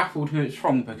 and I'm baffled who it's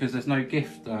from because there's no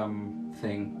gift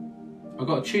thing. I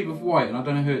got a tube of white and I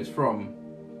don't know who it's from.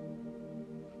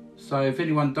 So if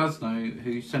anyone does know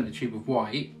who sent a tube of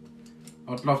white,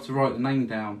 I'd love to write the name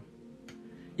down.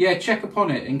 Yeah, check upon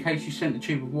it in case you sent a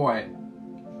tube of white.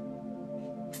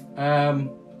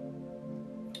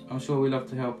 I'm sure we love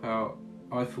to help out.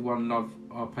 I, for one, love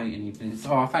our painting evenings.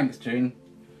 Oh, thanks, June.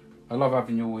 I love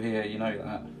having you all here, you know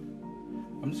that.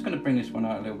 I'm just going to bring this one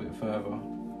out a little bit further.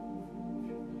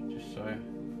 Just so.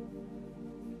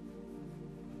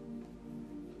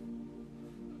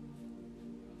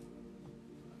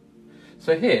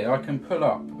 So here, I can pull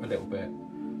up a little bit.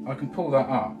 I can pull that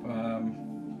up.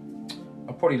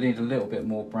 I'll probably need a little bit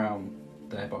more brown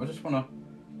there, but I just want to.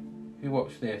 If you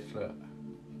watch this, look.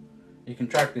 You can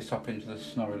drag this up into the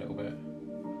snow a little bit.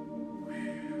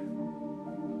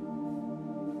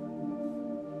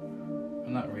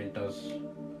 And that really does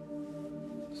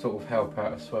sort of help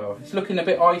out as well. It's looking a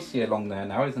bit icy along there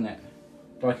now, isn't it?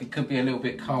 Like it could be a little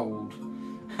bit cold.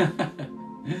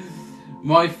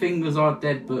 My fingers are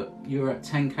dead, but you're at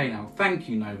 10k now. Thank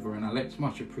you, Nova and Alex.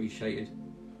 Much appreciated.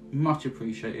 Much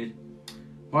appreciated.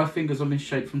 My fingers are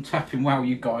misshaped from tapping. Wow,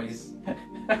 you guys.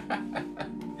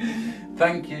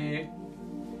 Thank you.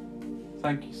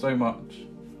 Thank you so much.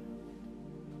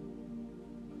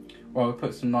 Well, we'll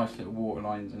put some nice little water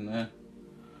lines in there.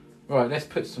 Right, let's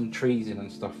put some trees in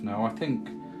and stuff now. I think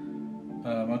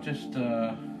I'll just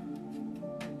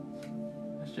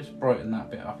let's just brighten that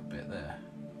bit up a bit there.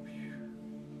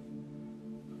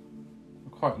 I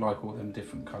quite like all them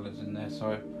different colours in there,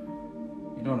 so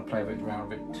you don't want to play with it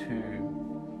around a bit too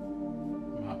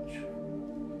much.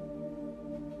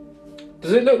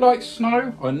 Does it look like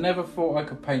snow? I never thought I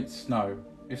could paint snow.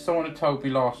 If someone had told me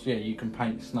last year you can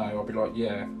paint snow, I'd be like,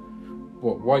 yeah.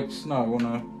 What, white snow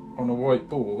on a white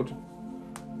board?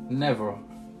 Never.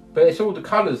 But it's all the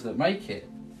colours that make it.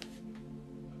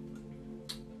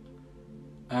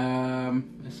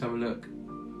 Let's have a look.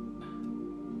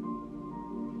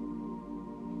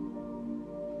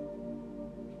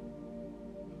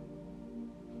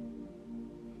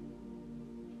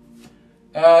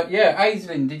 Yeah,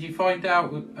 Aisling, did you find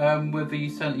out whether you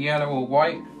sent yellow or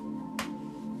white?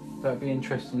 That'd be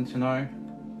interesting to know.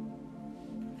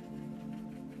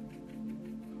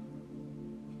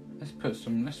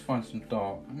 Let's find some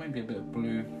dark, maybe a bit of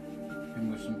blue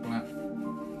in with some black.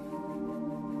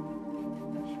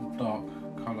 Some dark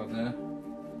colour there.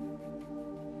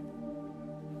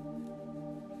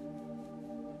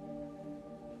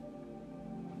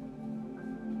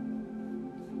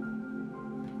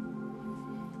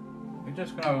 We're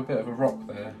just going to have a bit of a rock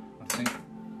there, I think,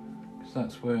 because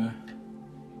that's where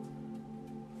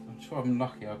if I'm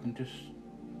lucky, I can just,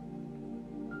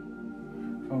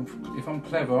 if I'm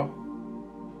clever,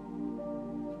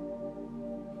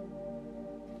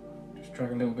 just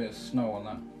drag a little bit of snow on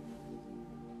that.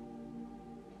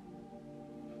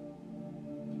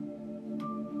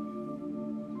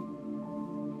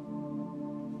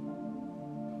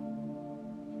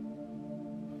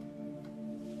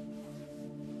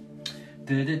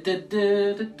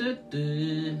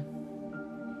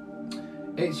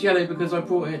 It's yellow because I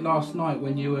brought it last night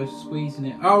when you were squeezing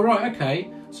it. Oh right,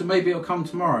 okay. So maybe it'll come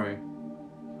tomorrow.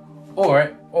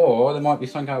 Or there might be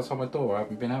something outside my door. I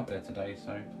haven't been out there today,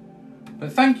 so.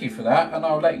 But thank you for that, and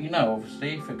I'll let you know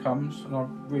obviously if it comes, and I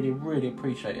really, really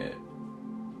appreciate it.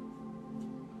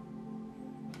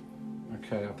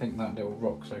 Okay, I think that little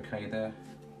rock's okay there.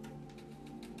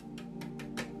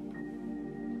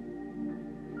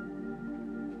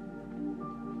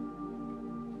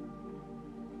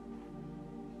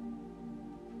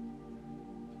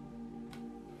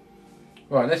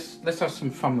 Right, let's have some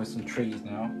fun with some trees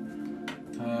now.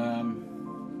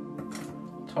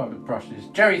 Type of brushes.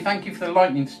 Jerry, thank you for the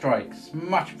lightning strikes.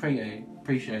 Much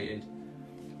appreciated.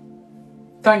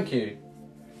 Thank you.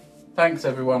 Thanks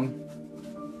everyone.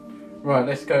 Right,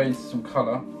 let's go into some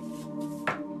colour.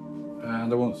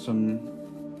 And I want some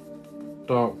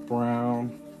dark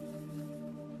brown.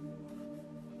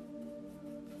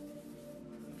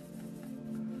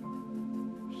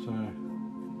 So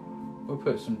we'll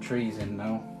put some trees in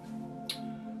now.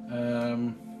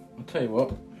 I'll tell you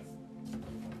what.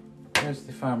 There's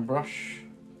the fan brush.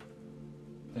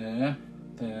 There.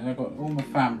 I've got all my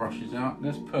fan brushes out.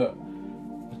 Let's put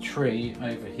the tree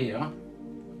over here.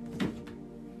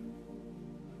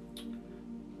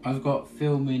 I've got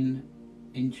filming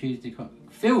in Tuesday.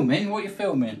 Filming? What are you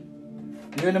filming?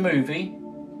 You're in a movie.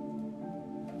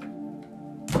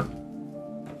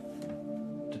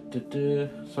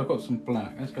 So I've got some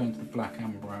black. Let's go into the black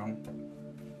and brown.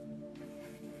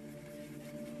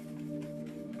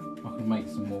 I can make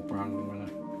some more brown in a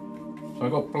minute. So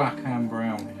I've got black and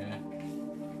brown here.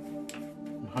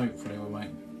 And hopefully we'll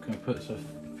can put a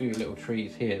few little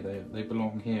trees here. They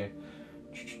belong here.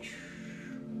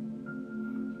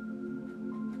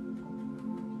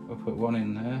 I'll put one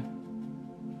in there.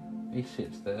 He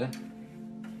sits there.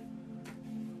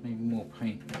 Need more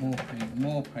paint, more paint,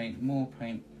 more paint, more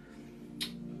paint.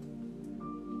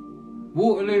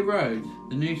 Waterloo Road,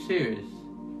 the new series.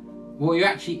 Well, you're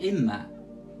actually in that.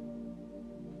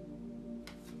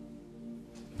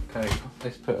 Okay,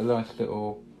 let's put a nice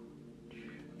little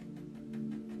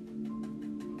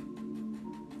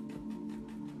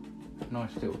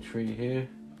tree here.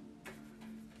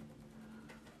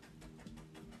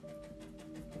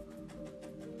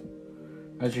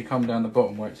 As you come down the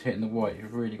bottom where it's hitting the white,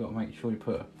 you've really got to make sure you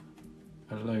put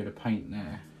a load of paint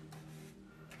there.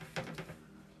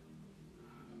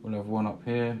 We'll have one up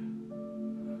here,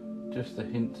 just a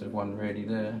hint of one really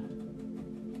there.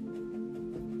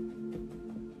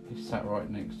 It's sat right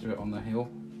next to it on the hill.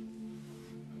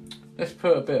 Let's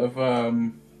put a bit of,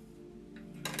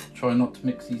 try not to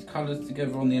mix these colours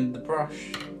together on the end of the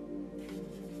brush.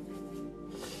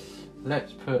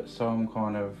 Let's put some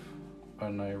kind of, I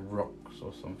don't know, rocks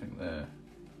or something there.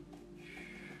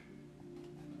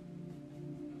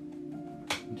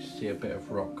 Just see a bit of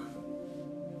rock.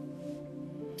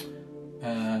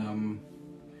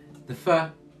 The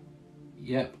fur,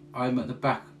 yep, I'm at the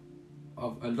back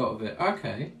of a lot of it.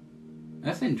 Okay,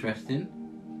 that's interesting.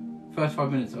 First 5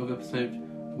 minutes of episode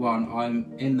 1,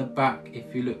 I'm in the back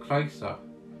if you look closer.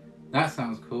 That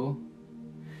sounds cool.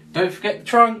 Don't forget the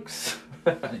trunks.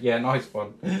 Yeah, nice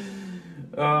one.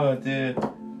 Oh dear.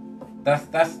 I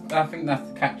think that's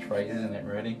the catchphrase, isn't it,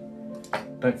 really?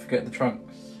 Don't forget the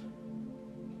trunks.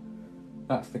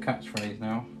 That's the catchphrase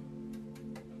now.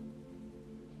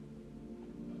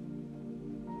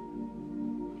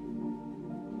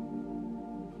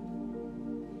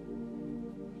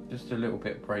 Just a little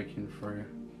bit breaking through.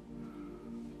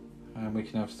 And we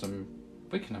can have some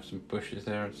bushes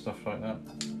there and stuff like that.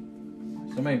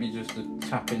 So maybe just to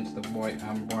tap into the white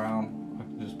and brown, I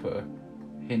can just put a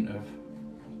hint of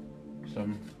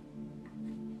some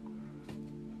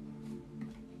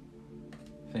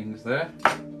things there.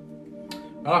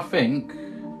 And I think,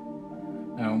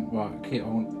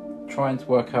 I'm trying to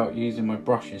work out using my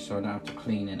brushes so I don't have to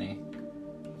clean any.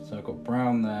 So I've got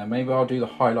brown there. Maybe I'll do the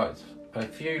highlights, a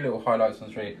few little highlights on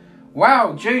the tree.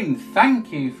 Wow, June,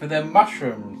 thank you for the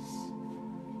mushrooms.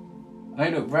 They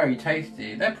look very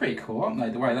tasty. They're pretty cool, aren't they,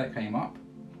 the way that came up?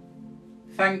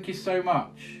 Thank you so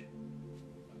much.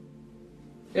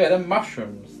 Yeah, they're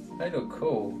mushrooms. They look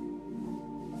cool.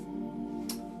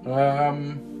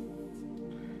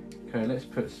 Okay, let's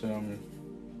put some.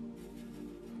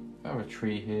 Have a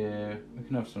tree here. We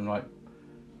can have some like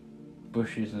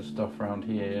bushes and stuff around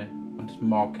here. I'm just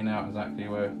marking out exactly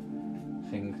where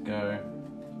things go.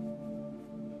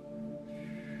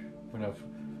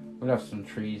 We'll have some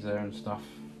trees there and stuff.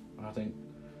 I think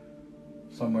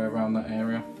somewhere around that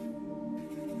area.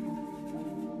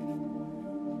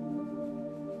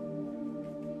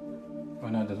 I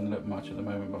know it doesn't look much at the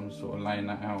moment, but I'm sort of laying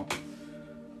that out.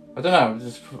 I don't know.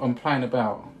 I'm playing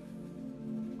about.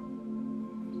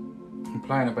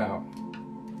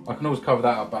 I can always cover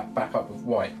that up back up with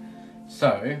white.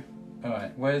 So,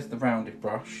 alright, where's the rounded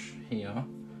brush? Here.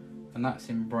 And that's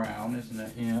in brown, isn't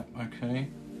it? Yeah, okay.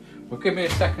 Well, give me a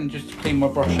second just to clean my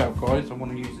brush out, guys. I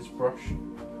want to use this brush.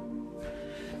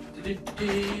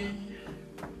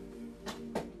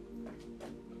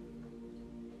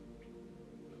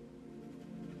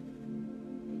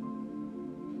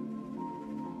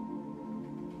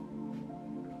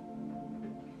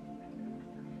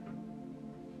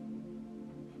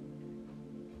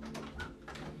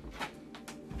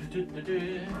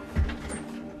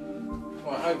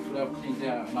 Well, hopefully I've cleaned it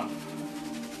out enough.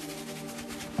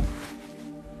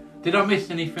 Did I miss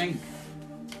anything?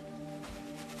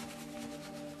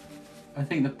 I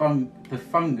think the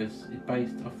fungus is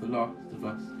based off The Last of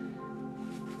Us.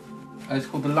 Oh, it's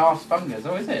called The Last Fungus.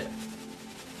 Oh, is it?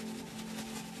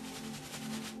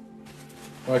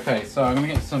 Okay, so I'm going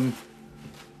to get some.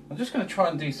 I'm just going to try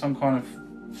and do some kind of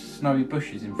snowy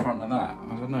bushes in front of that.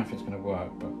 I don't know if it's going to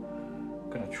work, but I'm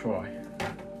going to try.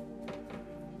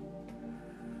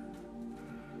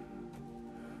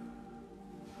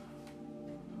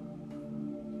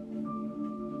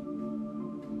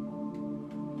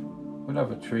 We'll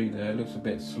have a tree there. It looks a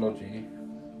bit slodgy,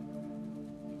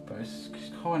 but it's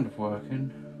kind of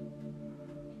working.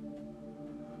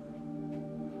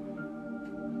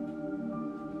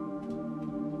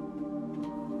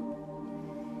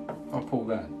 I'll pull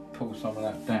some of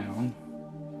that down.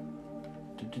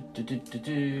 Let's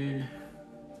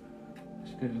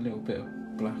get a little bit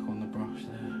of black on the brush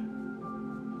there.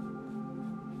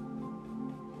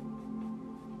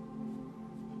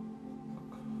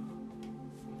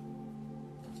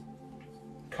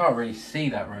 Can't really see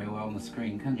that very well on the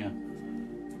screen, can you?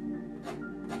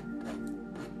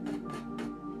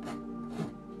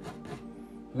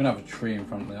 We're gonna have a tree in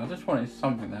front of there. I just wanted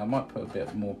something there. I might put a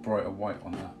bit more brighter white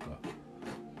on that, but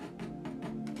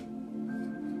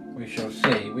we shall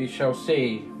see. We shall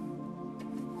see.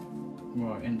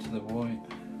 Right, into the white.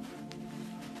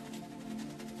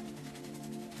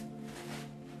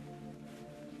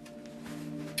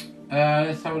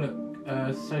 Let's have a look.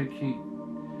 So cute.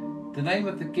 The name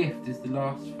of the gift is The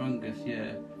Last Fungus,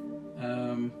 yeah.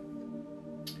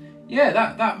 Yeah,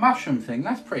 that mushroom thing,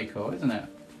 that's pretty cool, isn't it?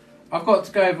 I've got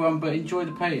to go, everyone, but enjoy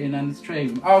the painting and the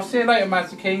stream. I'll see you later,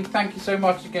 Mazzy King. Thank you so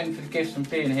much again for the gifts and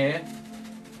being here.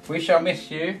 We shall miss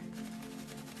you.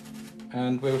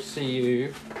 And we'll see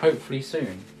you, hopefully,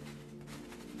 soon.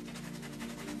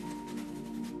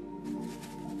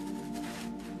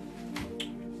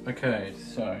 Okay,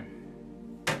 so,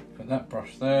 put that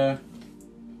brush there.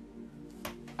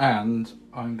 And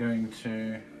I'm going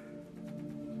to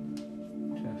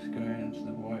just go into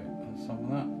the white and some of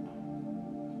that.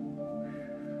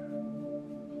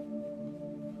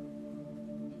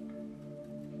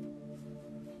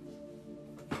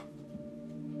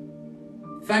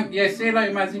 Yeah, see you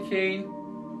later, Mazzy Keen.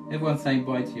 Everyone's saying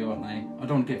bye to you, aren't they? I don't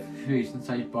want to get confused and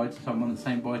say bye to someone that's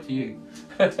saying bye to you.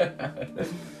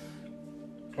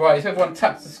 Right, so everyone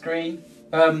taps the screen.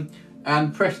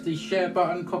 And press the share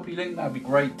button, copy link, that'd be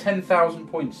great.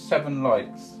 10,000.7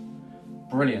 likes.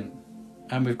 Brilliant.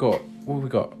 And we've got, what have we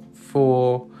got?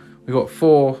 We've got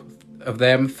 4 of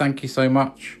them. Thank you so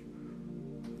much.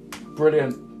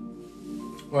 Brilliant.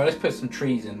 Right, let's put some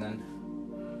trees in then.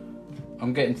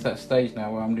 I'm getting to that stage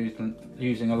now where I'm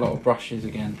using a lot of brushes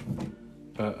again.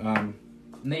 But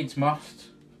needs must.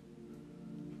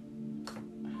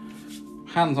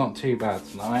 Hands aren't too bad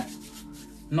tonight.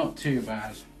 Not too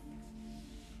bad.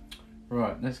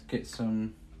 Right, let's get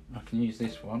some, I can use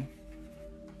this one,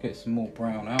 get some more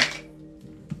brown out.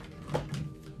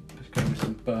 Let's go with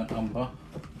some burnt umber.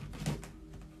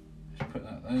 Just put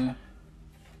that there.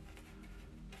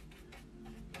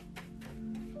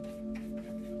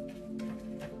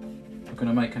 We're going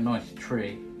to make a nice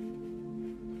tree,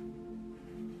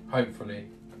 hopefully,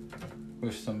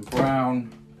 with some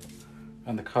brown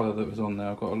and the colour that was on there.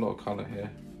 I've got a lot of colour here.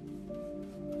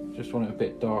 Just want it a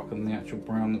bit darker than the actual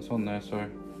brown that's on there, so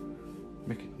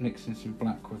mixing some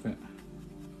black with it.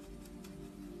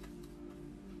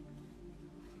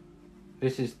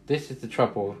 This is the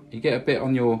trouble. You get a bit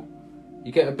on your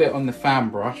You get a bit on the fan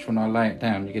brush when I lay it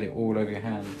down. You get it all over your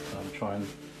hands. So I'm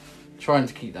trying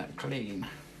to keep that clean.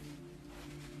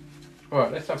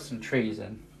 Right, let's have some trees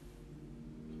then.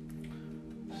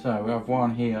 So we have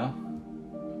one here.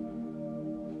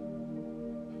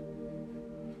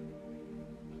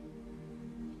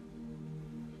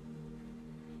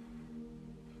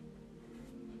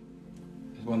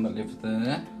 There's one that lives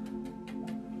there.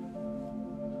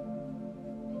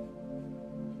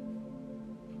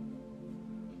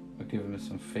 We'll give him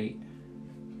some feet.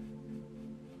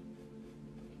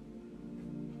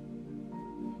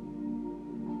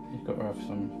 He's got to have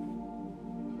some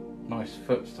nice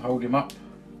foots to hold him up.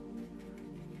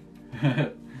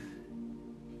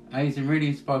 Aizen, really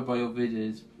inspired by your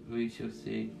videos. We shall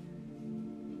see.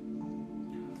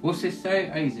 What's this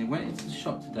say? Aizen, went into the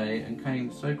shop today and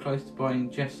came so close to buying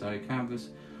gesso canvas.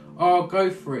 Oh,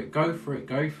 go for it, go for it,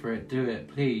 go for it. Do it,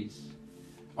 please.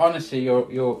 Honestly, you'll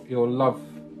love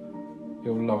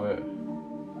it.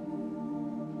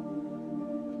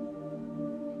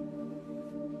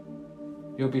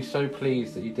 You'll be so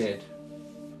pleased that you did.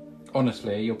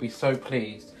 Honestly, you'll be so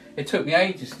pleased. It took me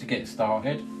ages to get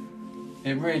started.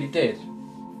 It really did.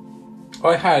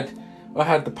 I had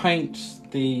the paints,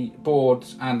 the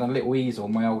boards, and a little easel,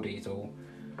 my old easel,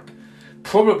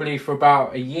 probably for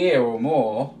about a year or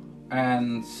more,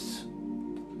 and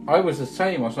I was the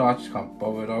same. I was like, I just can't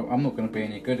bother. I'm not going to be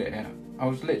any good at it. I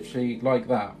was literally like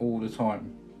that all the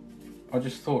time. I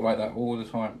just thought like that all the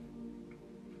time,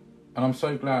 and I'm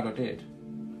so glad I did.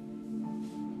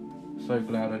 So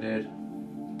glad I did.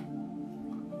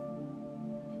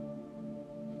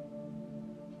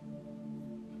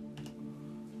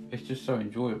 It's just so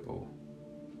enjoyable.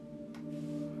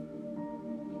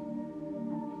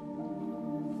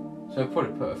 So I'll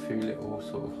probably put a few little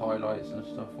sort of highlights and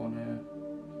stuff on here.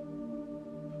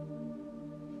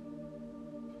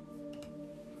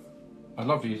 I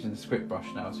love using the script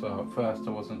brush now as well. At first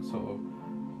I wasn't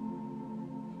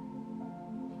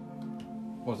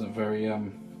very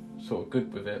sort of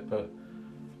good with it, but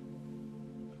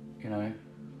you know,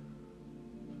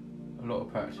 a lot of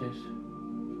practice.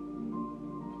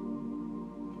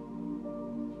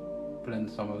 Blend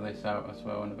some of this out as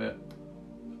well in a bit.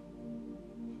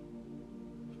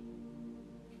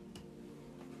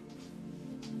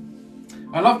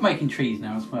 I love making trees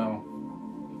now as well.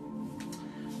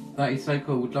 That is so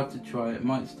cool, would love to try it.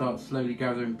 Might start slowly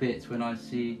gathering bits when I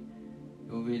see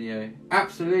your video.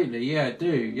 Absolutely, yeah, do,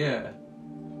 yeah.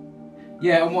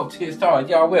 Yeah, and what to get started,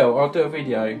 yeah I will. I'll do a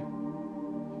video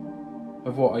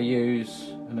of what I use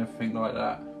and everything like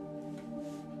that.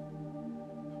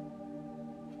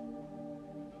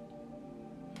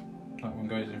 That one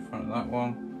goes in front of that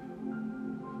one.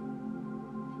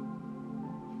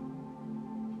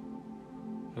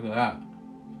 Look at that.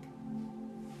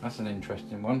 That's an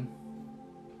interesting one.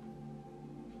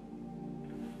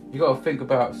 You got to think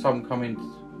about some coming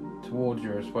towards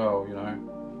you as well, you know.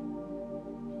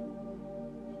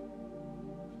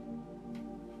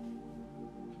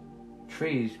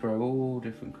 Trees grow all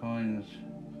different kinds,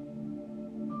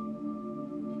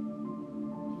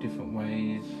 different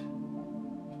ways.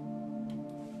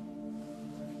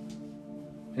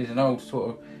 There's an old sort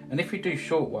of, and if you do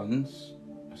short ones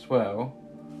as well,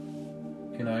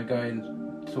 you know, going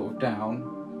sort of down,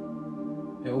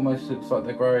 it almost looks like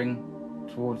they're growing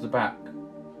towards the back.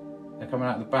 They're coming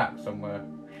out the back somewhere.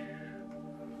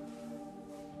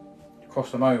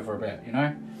 Cross them over a bit, you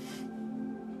know.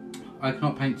 I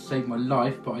cannot paint to save my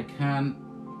life, but I can.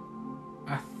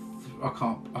 I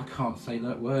can't say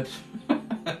that word.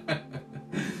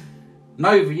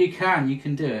 Nova, you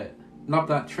can do it. Love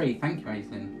that tree. Thank you,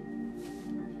 Aizen.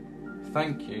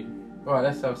 Thank you. Right,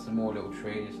 let's have some more little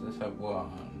trees. Let's have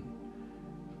one.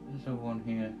 Let's have one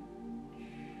here.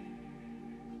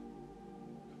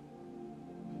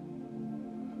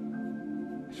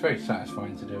 It's very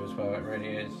satisfying to do as well, it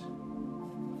really is.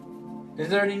 Is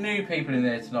there any new people in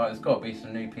there tonight? There's got to be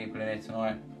some new people in here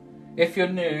tonight. If you're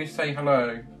new, say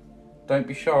hello. Don't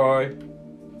be shy.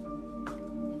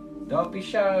 Don't be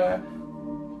shy.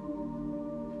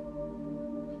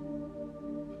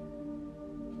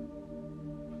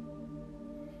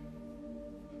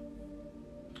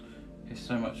 It's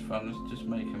so much fun. Let's just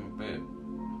make them a bit,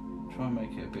 try and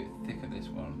make it a bit thicker, this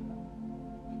one.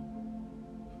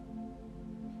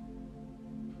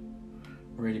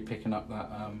 Really picking up that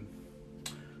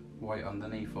white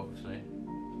underneath, obviously.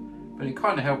 But it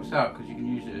kind of helps out because you can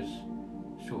use it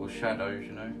as sort of shadows,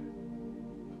 you know.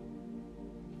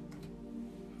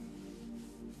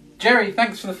 Jerry,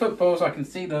 thanks for the footballs, I can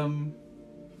see them.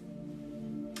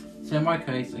 So in my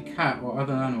case, a cat or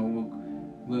other animal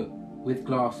with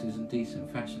glasses and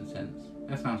decent fashion sense.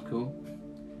 That sounds cool.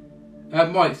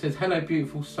 Mike says, hello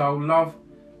beautiful soul, love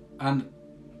and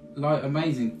light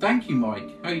amazing. Thank you Mike,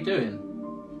 how you doing?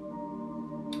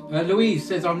 Louise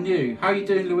says, I'm new. How you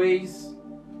doing Louise?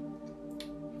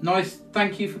 Nice,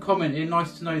 thank you for commenting,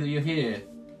 nice to know that you're here.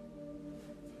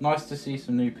 Nice to see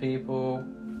some new people.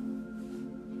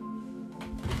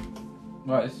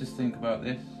 Right, let's just think about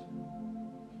this.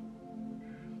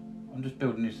 I'm just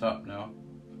building this up now.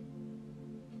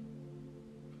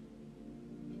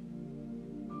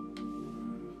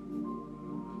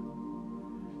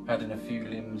 Adding a few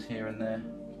limbs here and there.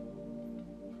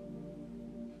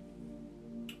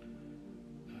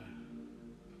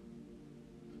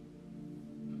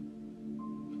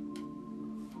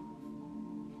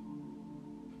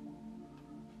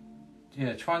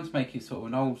 Yeah, trying to make it sort of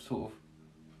an old sort of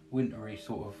wintry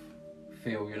sort of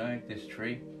feel, you know, this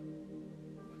tree.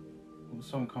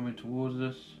 Someone coming towards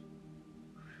us.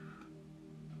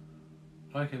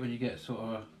 I like it when you get sort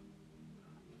of,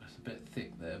 it's a bit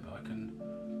thick there, but I can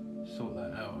sort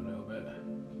that out a little bit.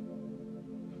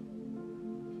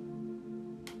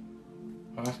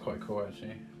 Oh, that's quite cool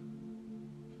actually.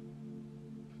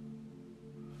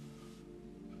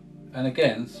 And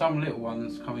again, some little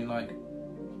ones coming like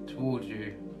towards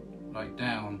you, like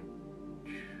down.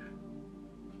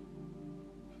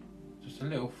 Just a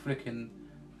little flicking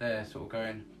there, sort of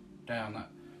going down.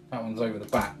 That one's over the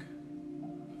back.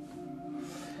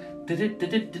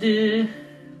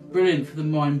 Brilliant for the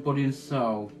mind, body and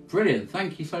soul. Brilliant,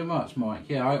 thank you so much Mike.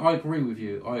 Yeah, I agree with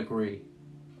you, I agree.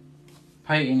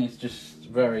 Painting is just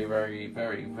very, very,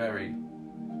 very, very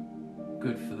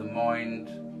good for the mind,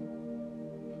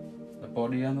 the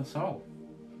body and the soul.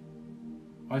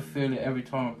 I feel it every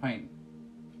time I paint.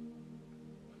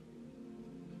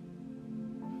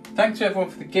 Thanks to everyone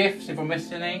for the gifts, if I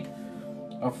missed any.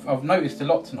 I've noticed a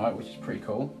lot tonight, which is pretty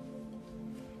cool.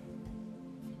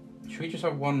 Should we just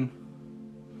have one?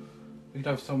 We could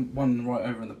have one right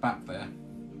over in the back there.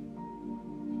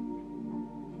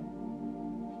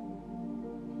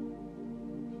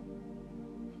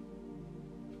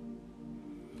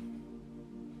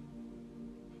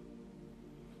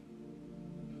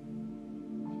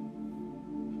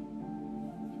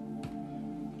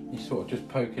 You're sort of just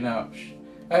poking out.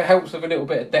 It helps with a little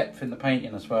bit of depth in the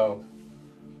painting as well,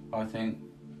 I think.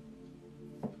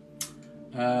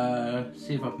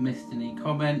 See if I've missed any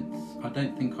comments. I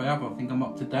don't think I have. I think I'm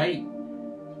up to date.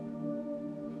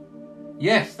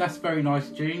 Yes, that's very nice,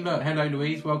 June. Look, hello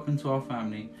Louise, welcome to our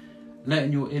family.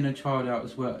 Letting your inner child out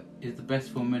as well is the best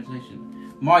form of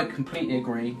meditation. Mike, completely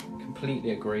agree.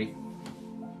 Completely agree.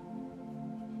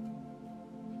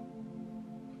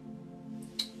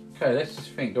 Okay, let's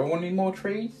just think. Do I want any more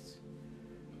trees?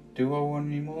 Do I want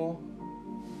any more?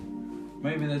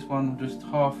 Maybe there's one just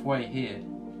halfway here.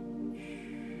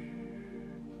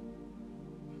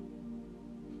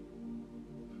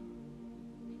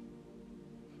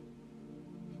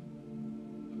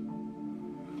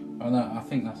 I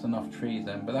think that's enough trees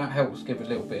then, but that helps give a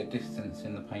little bit of distance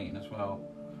in the painting as well.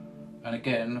 And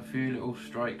again, a few little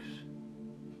strikes.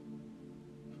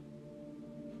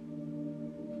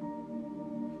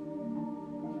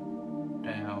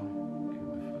 Down.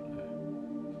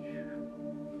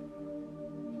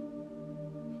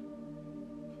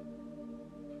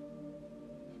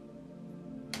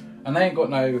 And they ain't got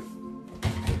no.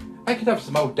 They could have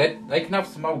some old dead. They can have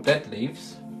some old dead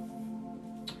leaves,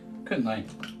 couldn't they?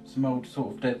 Some old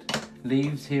sort of dead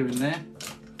leaves here and there.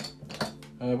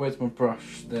 Where's my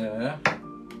brush? There.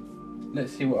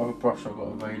 Let's see what other brush I've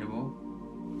got available.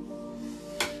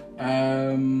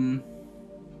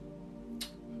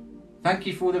 Thank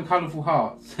you for all them colourful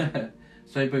hearts.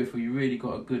 So beautiful. You really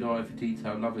got a good eye for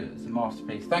detail. Love it. It's a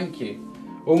masterpiece. Thank you.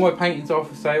 All my paintings are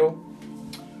for sale.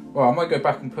 Well, I might go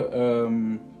back and put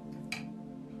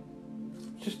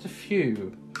just a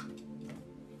few.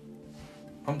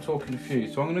 I'm talking a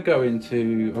few. So I'm going to go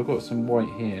into, I've got some white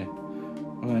here.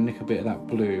 I'm going to nick a bit of that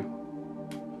blue.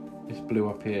 This blue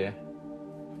up here.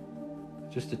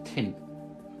 Just a tint.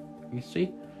 You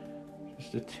see?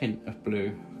 Just a tint of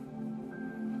blue.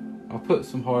 I'll put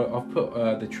some high, I've put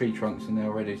the tree trunks in there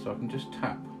already, so I can just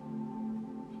tap.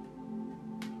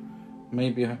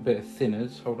 Maybe a bit of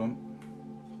thinners. Hold on.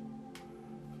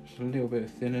 Just a little bit of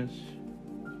thinners.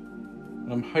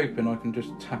 And I'm hoping I can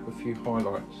just tap a few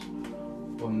highlights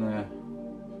on there.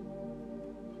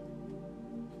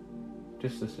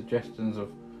 Just the suggestions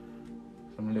of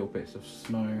some little bits of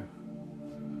snow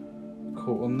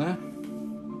caught on there.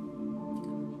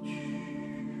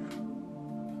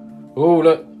 Oh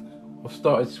look, I've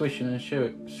started swishing and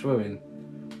swooing.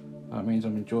 That means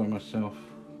I'm enjoying myself.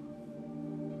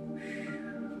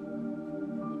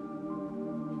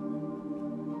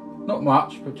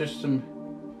 Not much, but just some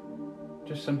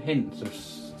hints of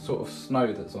sort of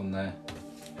snow that's on there.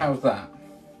 How's that?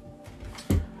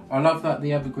 I love that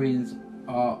the evergreens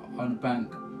are on a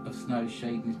bank of snow.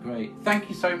 Shading is great. Thank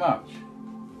you so much.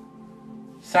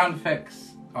 Sound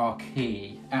effects are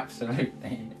key,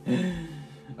 absolutely.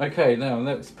 Okay, now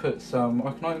let's put some.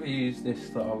 I can either use this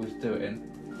that I was doing,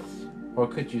 or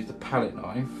I could use the palette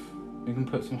knife. We can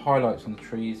put some highlights on the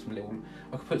trees.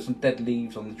 I could put some dead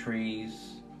leaves on the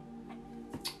trees.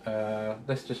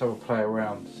 Let's just have a play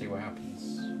around to see what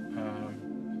happens.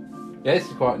 Yeah, this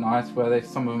is quite nice, where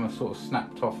some of them are sort of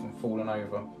snapped off and fallen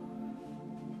over.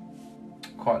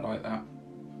 Quite like that.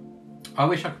 I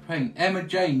wish I could paint. Emma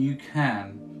Jane, you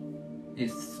can.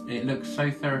 It looks so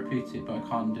therapeutic, but I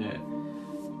can't do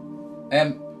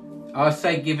it. I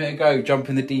say give it a go, jump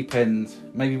in the deep end.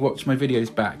 Maybe watch my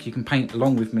videos back. You can paint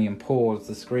along with me and pause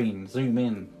the screen, zoom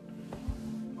in.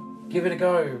 Give it a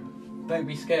go. Don't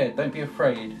be scared, don't be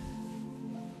afraid.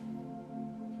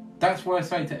 That's what I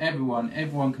say to everyone.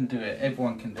 Everyone can do it.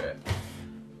 Everyone can do it.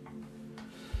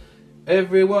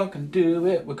 Everyone can do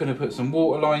it. We're going to put some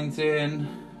water lines in.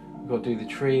 We've got to do the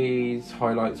trees,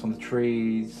 highlights on the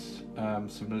trees,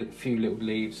 few little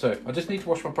leaves. So I just need to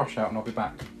wash my brush out and I'll be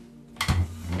back.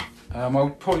 I'll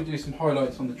probably do some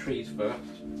highlights on the trees first.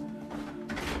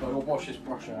 So I'll wash this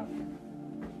brush out.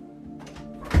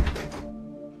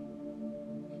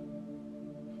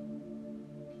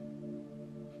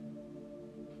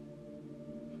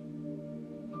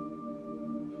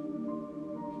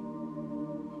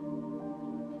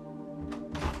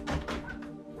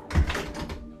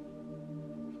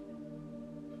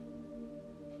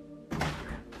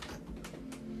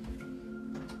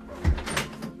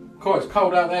 God, it's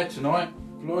cold out there tonight.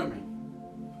 Blimey.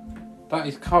 That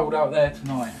is cold out there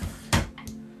tonight.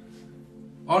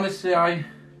 Honestly,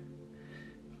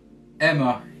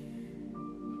 Emma,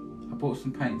 I bought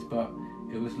some paints, but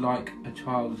it was like a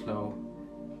child's lull.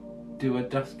 Do a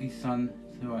dusky sun.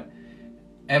 Right.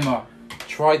 Emma,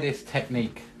 try this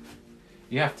technique.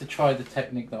 You have to try the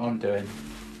technique that I'm doing.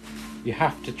 You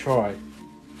have to try.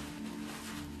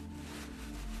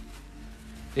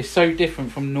 It's so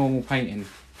different from normal painting.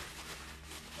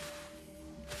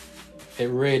 It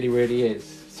really, really is.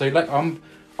 So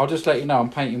I'll just let you know I'm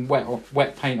painting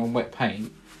wet paint on wet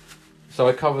paint. So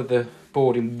I cover the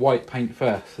board in white paint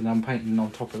first, and I'm painting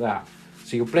on top of that.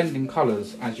 So you're blending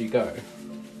colours as you go.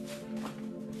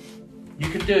 You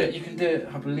can do it. You can do it.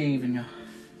 I believe in you.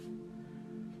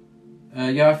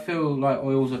 Yeah, I feel like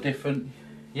oils are different.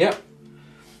 Yep,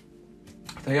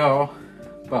 they are,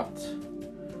 but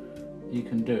you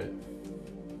can do it.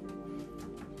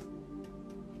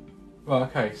 Well,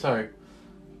 okay, so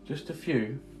just a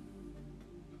few.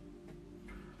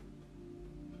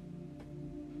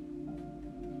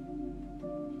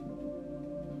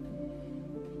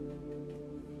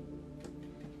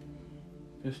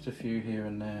 Just a few here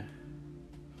and there.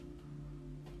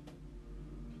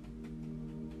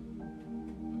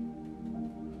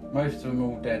 Most of them are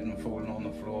all dead and falling on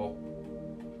the floor.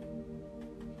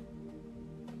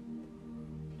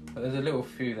 But there's a little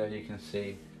few there you can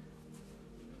see.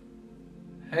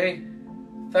 Hey,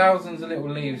 thousands of little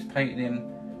leaves painted in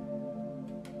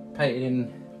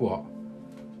what?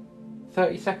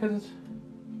 30 seconds?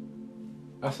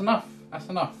 That's enough, that's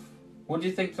enough. What do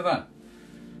you think to that?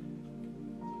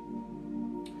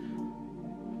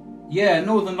 Yeah,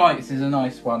 Northern Lights is a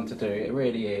nice one to do, it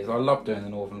really is. I love doing the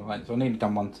Northern Lights. I nearly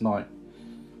done one tonight.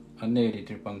 I nearly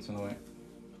did one tonight.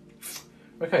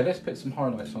 Okay, let's put some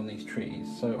highlights on these trees.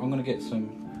 So I'm going to get some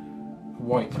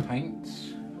white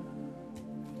paints.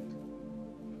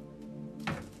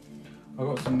 I've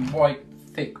got some white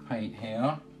thick paint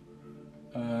here.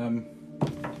 I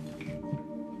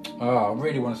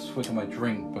really want to swig on my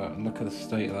drink, but look at the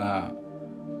state of that.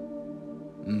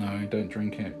 No, don't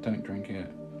drink it, don't drink it.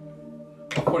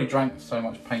 I've probably drank so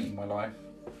much paint in my life.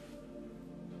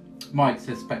 Mike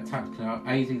says spectacular.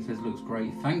 Azing says looks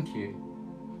great. Thank you.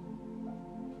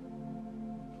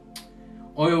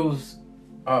 Oils.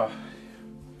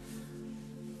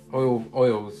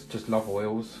 Oils. Just love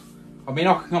oils. I mean,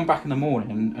 I can come back in the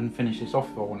morning and finish this off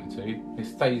if I wanted to. It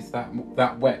stays that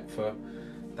wet for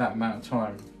that amount of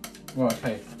time. Right.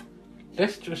 Okay.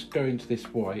 Let's just go into this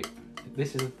white.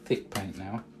 This is a thick paint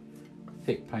now.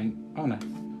 Thick paint. Oh no.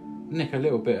 Nick a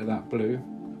little bit of that blue,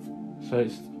 so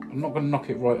I'm not going to knock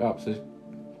it right up, so it's a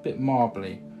bit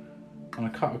marbly, and I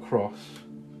cut across,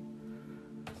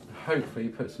 hopefully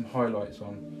put some highlights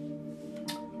on.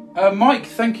 Mike,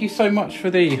 thank you so much for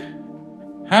the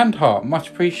hand heart, much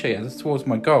appreciated. That's towards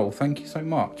my goal. Thank you so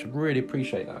much, I really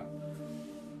appreciate that.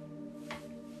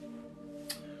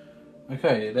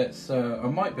 Okay, let's. I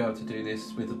might be able to do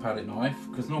this with a palette knife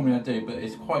because normally I do, but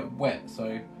it's quite wet,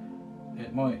 so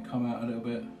it might come out a little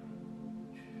bit.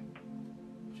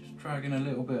 Just dragging a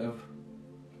little bit of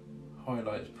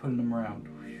highlights, pulling them around.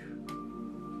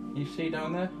 You see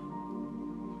down there?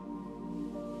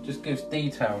 Just gives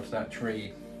detail to that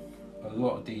tree. A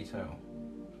lot of detail.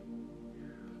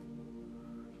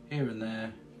 Here and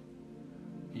there,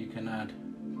 you can add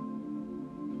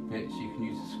bits. You can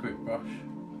use a script brush.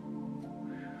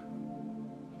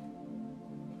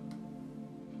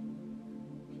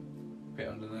 Bit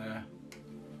under there.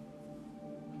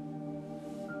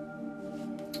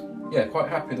 Yeah, quite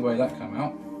happy the way that came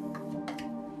out.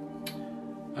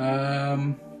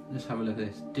 Let's have a look at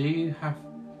this. Do you have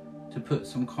to put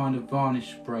some kind of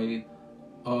varnish spray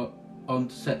on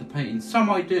to set the painting? Some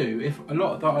I do. If a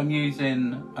lot that I'm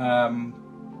using,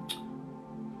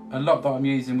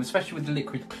 especially with the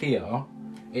liquid clear,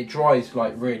 it dries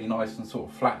like really nice and sort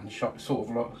of flat and sort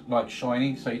of like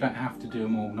shiny, so you don't have to do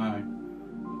them all. No.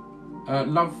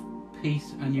 Love,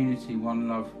 peace and unity. One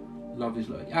love. Love is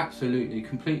like, absolutely,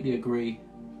 completely agree.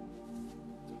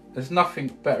 There's nothing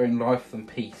better in life than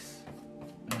peace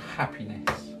and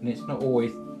happiness, and it's not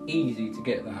always easy to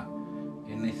get that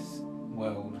in this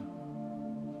world.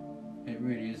 It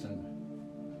really isn't.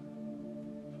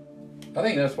 I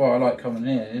think that's why I like coming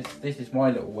here. This is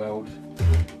my little world,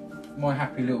 my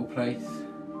happy little place.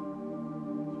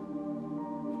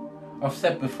 I've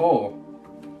said before,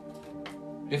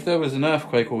 if there was an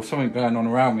earthquake or something going on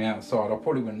around me outside, I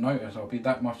probably wouldn't notice. I'll be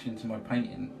that much into my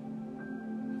painting.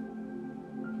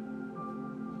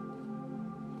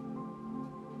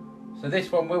 So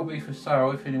this one will be for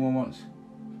sale if anyone wants,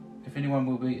 if anyone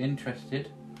will be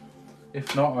interested.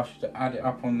 If not, I should add it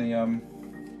up on the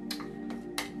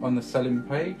selling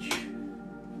page.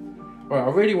 Right, I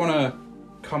really want to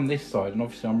come this side, and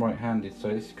obviously I'm right-handed, so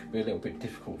this could be a little bit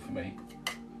difficult for me.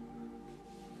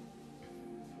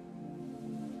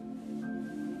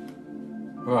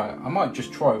 Right, I might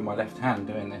just try with my left hand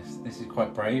doing this. This is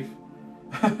quite brave.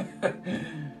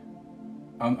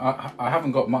 I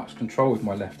haven't got much control with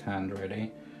my left hand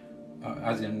really,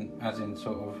 as in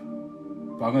sort of.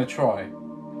 But I'm going to try.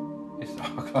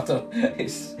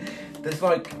 There's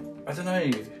like, I don't know.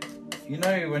 You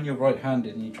know when you're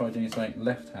right-handed and you try doing something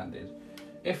left-handed.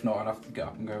 If not, I'll have to get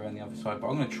up and go around the other side. But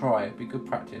I'm going to try. It'd be good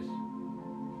practice.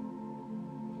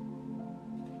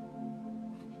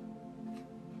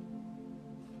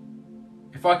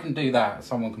 If I can do that,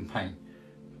 someone can paint.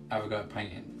 Have a go at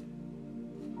painting.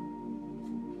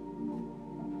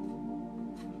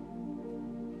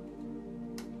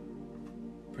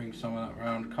 Bring some of that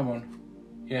round. Come on.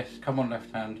 Yes, come on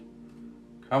left hand.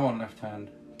 Come on left hand.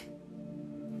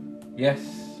 Yes,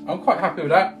 I'm quite happy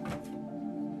with that.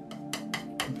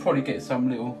 I'll probably get some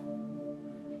little...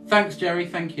 Thanks Jerry,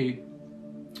 thank you.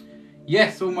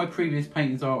 Yes, all my previous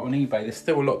paintings are on eBay. There's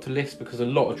still a lot to list because a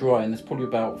lot are drying. There's probably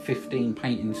about 15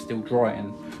 paintings still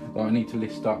drying that I need to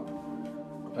list up.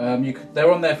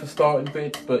 They're on there for starting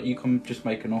bids, but you can just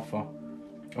make an offer.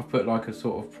 I've put like a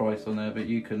sort of price on there, but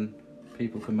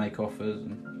people can make offers.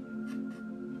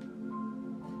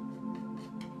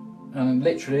 And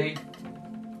literally,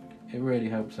 it really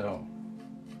helps out.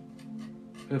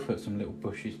 We'll put some little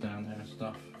bushes down there and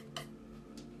stuff.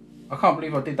 I can't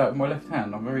believe I did that with my left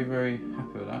hand. I'm very, very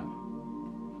happy with that.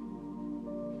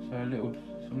 So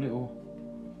some little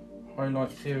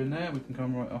highlights here and there. We can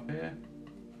come right up here.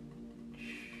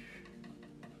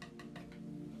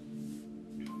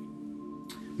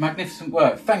 Magnificent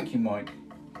work. Thank you, Mike.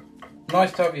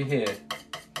 Nice to have you here.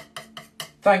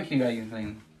 Thank you,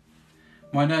 Aisling.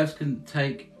 My nerves couldn't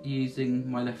take using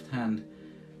my left hand.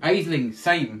 Aisling,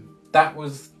 same. That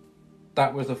was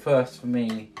a first for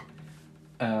me.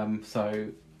 So,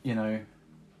 you know,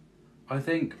 I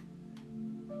think,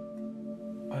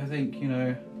 you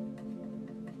know,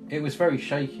 it was very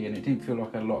shaky and it didn't feel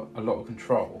like a lot of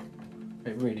control.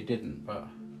 It really didn't, but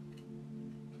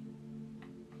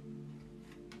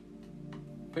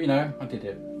you know, I did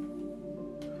it.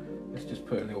 Let's just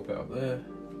put a little bit up there.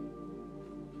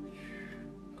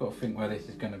 Got to think where this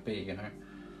is going to be, you know.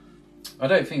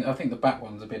 I think the back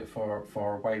one's a bit far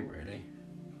away, really.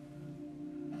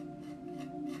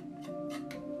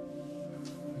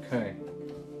 Okay.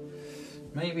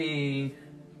 Maybe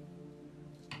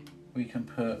we can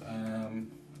put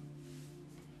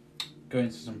go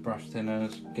into some brush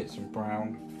thinners, get some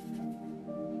brown.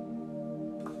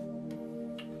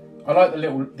 I like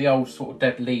the old sort of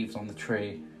dead leaves on the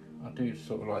tree. I do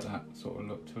sort of like that sort of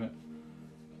look to it.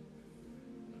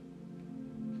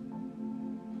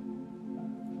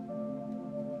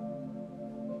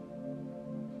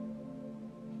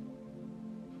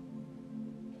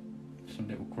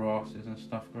 grasses and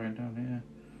stuff growing down here.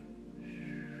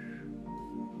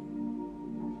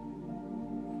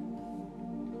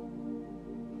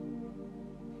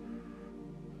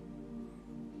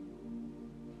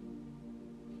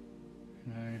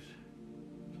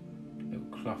 Little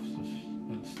cloughs of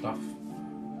little stuff.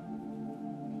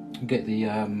 Get the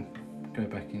go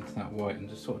back into that white and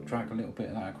just sort of drag a little bit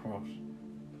of that across.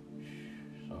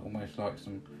 So almost like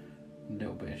some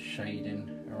little bit of shading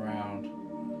around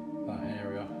that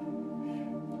area.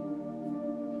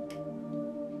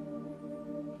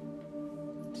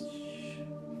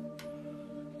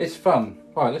 It's fun.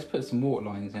 Right, let's put some water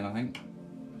lines in, I think.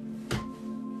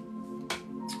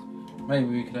 Maybe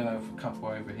we could have a couple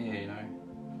over here, you know.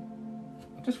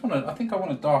 I think I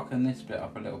want to darken this bit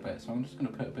up a little bit, so I'm just going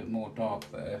to put a bit more dark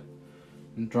there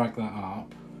and drag that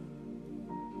up.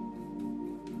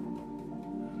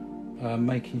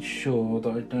 Making sure that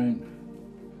I don't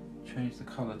change the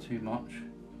colour too much.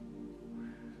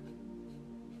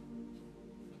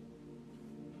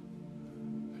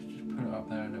 Let's just put it up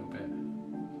there a little bit.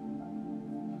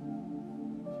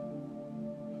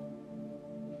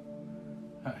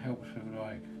 That helps with,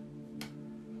 like,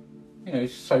 you know,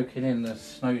 soaking in the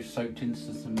snow soaked into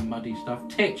some muddy stuff.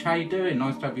 Titch, how you doing?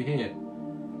 Nice to have you here.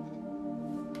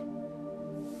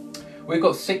 We've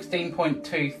got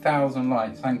 16.2 thousand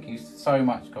likes. Thank you so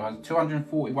much, guys.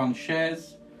 241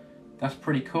 shares. That's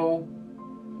pretty cool.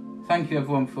 Thank you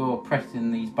everyone for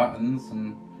pressing these buttons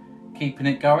and keeping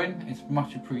it going. It's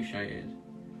much appreciated.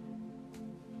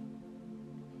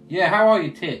 Yeah, how are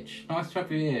you, Titch? Nice to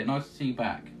have you here. Nice to see you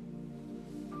back.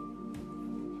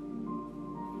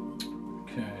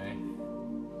 Okay.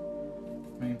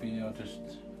 Maybe I'll just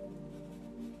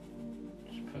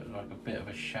put like a bit of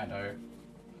a shadow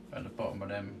at the bottom of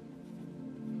them.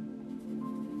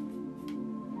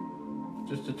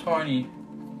 Just a tiny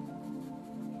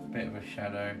bit of a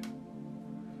shadow.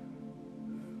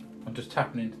 I'm just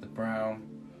tapping into the brown.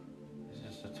 There's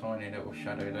just a tiny little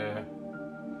shadow there.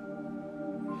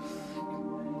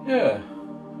 Yeah,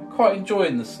 quite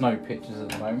enjoying the snow pictures at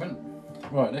the moment.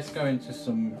 Right, let's go into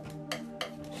some.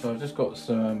 So I've just got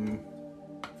some.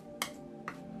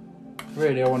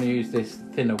 Really, I want to use this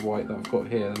thinner white that I've got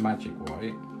here, the magic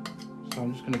white. So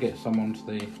I'm just going to get some onto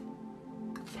the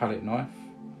palette knife.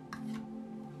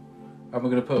 And we're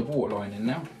going to put a waterline in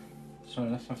now. So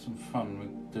let's have some fun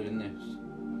with doing this.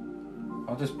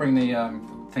 I'll just bring the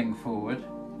thing forward.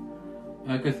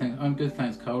 Good thing. I'm good,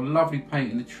 thanks, Carl. Lovely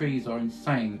painting. The trees are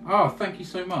insane. Oh, thank you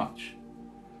so much.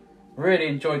 Really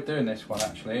enjoyed doing this one,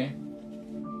 actually.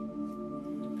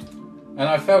 And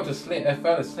I fell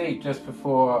asleep just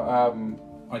before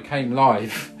I came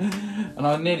live, and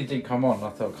I nearly didn't come on. I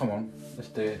thought, come on, let's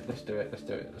do it. Let's do it. Let's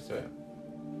do it. Let's do it.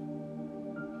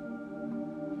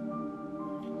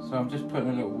 So I'm just putting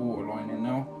a little waterline in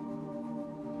now.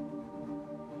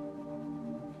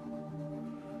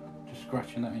 Just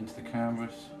scratching that into the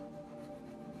canvas.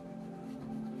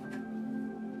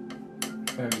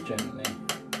 Very gently.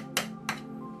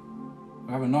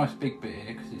 I have a nice big bit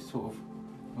here because it's sort of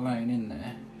laying in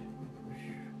there.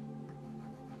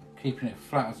 Keeping it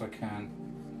flat as I can.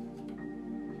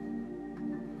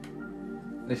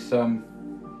 This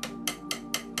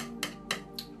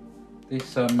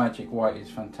magic white is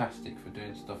fantastic for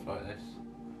doing stuff like this.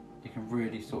 You can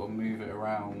really sort of move it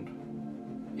around,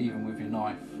 even with your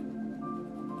knife.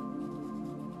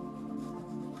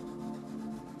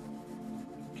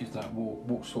 Gives that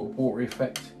sort of watery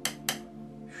effect.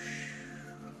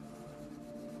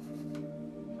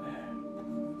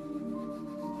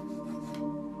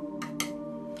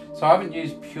 So I haven't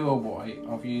used pure white.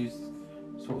 I've used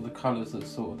sort of the colours that's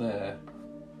sort of there.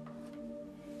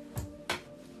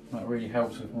 That really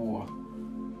helps with water.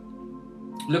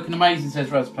 Looking amazing, says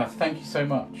Razpath. Thank you so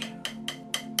much.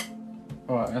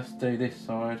 Alright, let's do this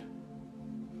side.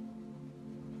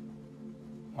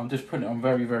 I'm just putting it on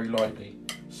very, very lightly.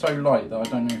 So light that I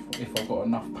don't know if I've got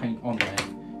enough paint on there,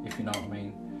 if you know what I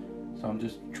mean. So I'm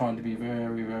just trying to be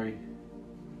very, very,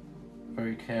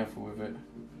 very careful with it.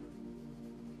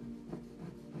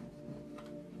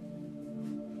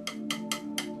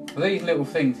 But these little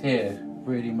things here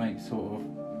really make sort of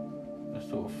the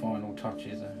sort of final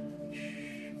touches.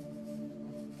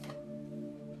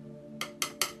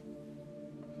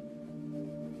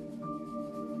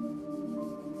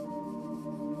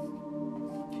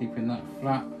 Keeping that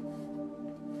flat,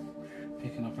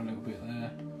 picking up a little bit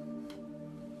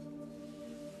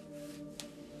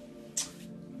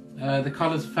there. The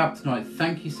colours are fab tonight.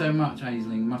 Thank you so much,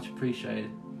 Aisling. Much appreciated.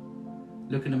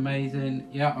 Looking amazing.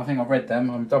 Yeah, I think I've read them.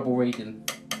 I'm double reading.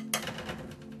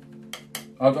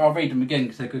 I'll read them again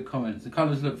because they're good comments. The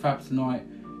colours look fab tonight.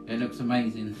 It looks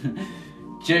amazing.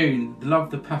 June, love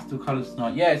the pastel colours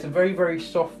tonight. Yeah, it's a very, very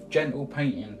soft, gentle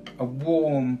painting. A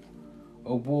warm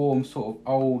sort of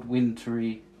old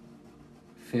wintry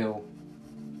feel.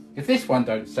 If this one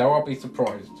don't sell, I'll be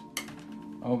surprised.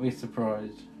 I'll be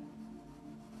surprised.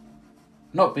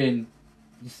 Not being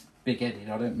big-headed,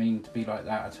 I don't mean to be like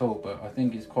that at all, but I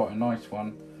think it's quite a nice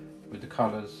one with the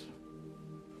colours.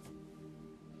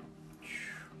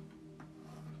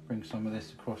 Bring some of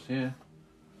this across here.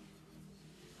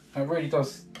 It really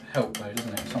does help though,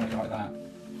 doesn't it? Something like that.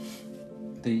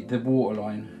 The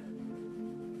waterline.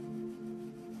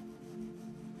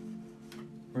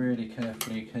 Really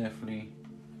carefully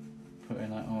putting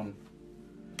that on.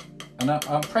 And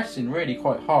I'm pressing really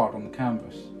quite hard on the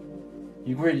canvas.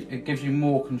 It gives you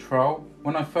more control.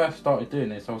 When I first started doing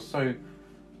this, I was so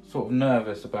sort of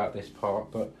nervous about this part,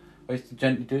 but I used to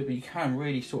gently do it, but you can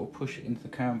really sort of push it into the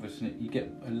canvas and you get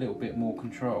a little bit more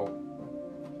control.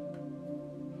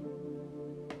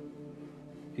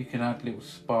 You can add little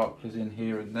sparklers in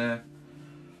here and there.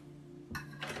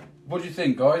 What do you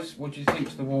think, guys? What do you think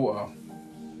to the water?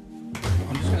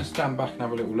 I'm just going to stand back and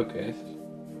have a little look at this.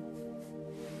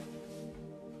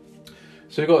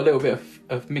 So we've got a little bit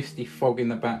of misty fog in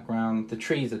the background. The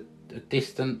trees are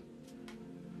distant.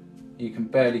 You can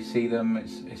barely see them.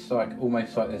 It's like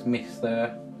almost like there's mist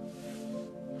there.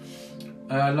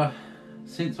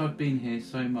 Since I've been here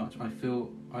so much, I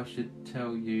feel I should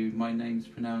tell you my name's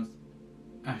pronounced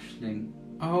Aisling.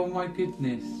 Oh my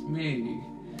goodness me.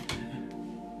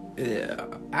 Yeah.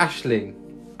 Aisling.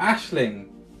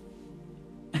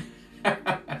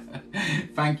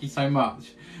 Thank you so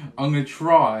much. I'm gonna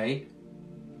try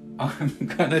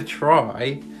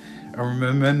and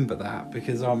remember that,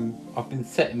 because I've been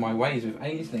set in my ways with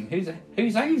Aisling. Who's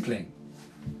Aisling?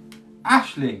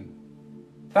 Aisling.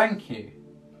 Thank you.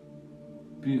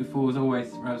 Beautiful as always,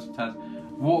 Razzmatazz.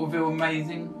 Waterville,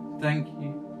 amazing. Thank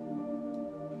you.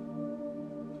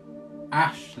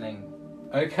 Aisling.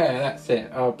 Okay, that's it.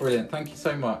 Oh, brilliant. Thank you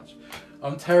so much.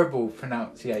 I'm terrible with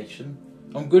pronunciation.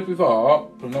 I'm good with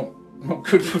art, but not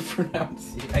good with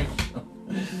pronunciation.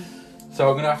 So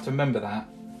I'm gonna have to remember that.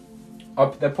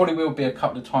 There probably will be a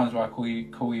couple of times where I call you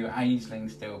Aisling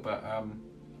still, but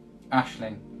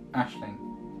Aisling.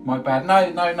 My bad. No,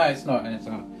 it's not.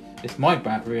 It's my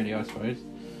bad, really, I suppose.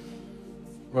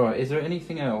 Right, is there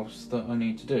anything else that I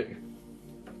need to do?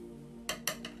 I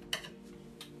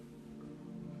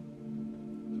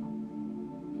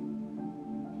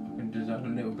can just add a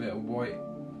little bit of white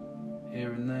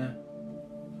here and there.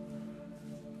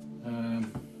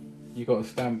 You got to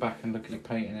stand back and look at the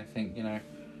painting and think, you know,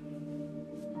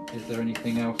 is there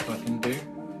anything else I can do?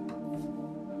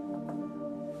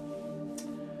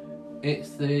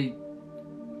 It's the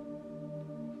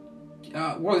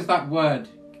what is that word?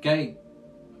 Gaelic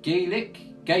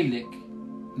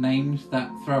names that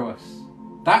throw us.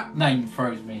 That name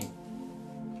throws me.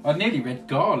 I nearly read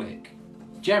garlic.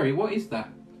 Jerry, what is that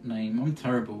name? I'm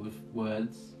terrible with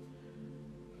words.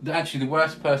 Actually, the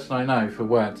worst person I know for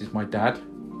words is my dad.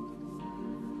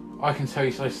 I can tell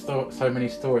you so many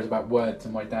stories about words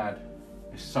and my dad.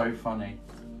 It's so funny.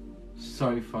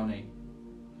 So funny.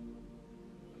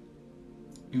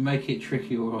 You make it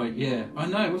tricky, alright? Yeah. I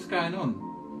know, what's going on?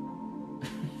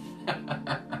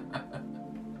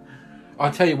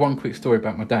 I'll tell you one quick story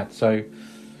about my dad. So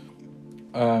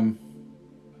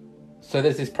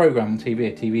there's this program on TV,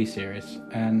 a TV series,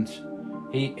 and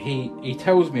he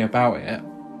tells me about it,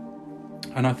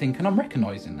 and I think, and I'm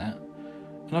recognising that.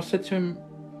 And I said to him,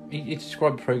 he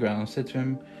described the program, and I said to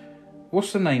him,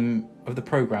 what's the name of the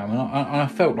program? And I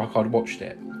felt like I'd watched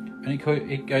it, and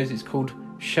it goes, it's called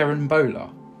Sharon Bowler.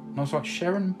 And I was like,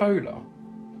 Sharon Bowler?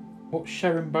 What's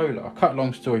Sharon Bowler? I cut a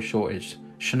long story short, it's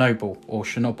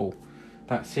Chernobyl,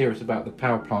 that series about the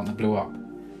power plant that blew up.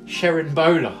 Sharon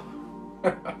Bowler.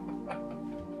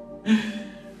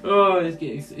 Oh,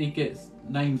 he gets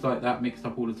names like that mixed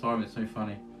up all the time. It's so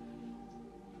funny.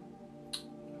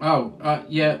 Oh,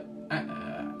 yeah,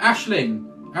 Aisling,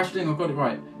 I've got it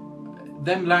right.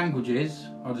 Them languages,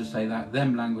 I'll just say that,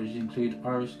 them languages include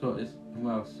Irish, Scottish and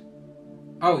Welsh.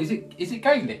 Oh, is it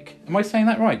Gaelic? Am I saying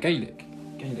that right? Gaelic.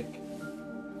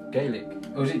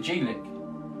 Or is it Gaelic?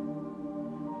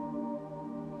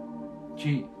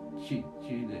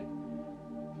 Gaelic.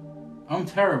 I'm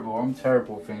terrible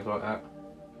with things like that.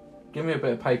 Give me a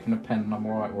bit of paper and a pen and I'm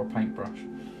alright, or a paintbrush.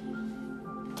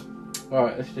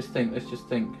 Alright, let's just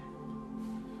think.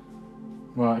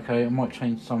 Right, okay, I might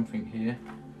change something here.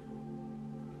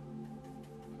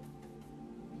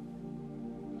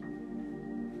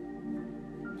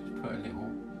 Just put a little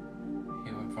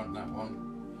here in front of that one.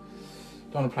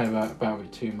 Don't want to play about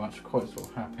it too much, quite sort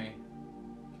of happy.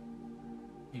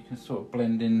 you can sort of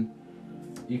blend in.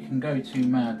 You can go too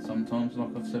mad sometimes,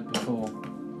 like I've said before,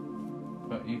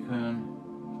 but you can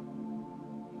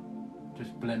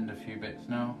just blend a few bits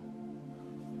now.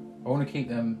 I want to keep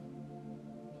them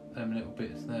little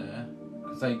bits there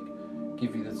because they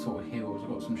give you the sort of hills. I've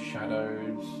got some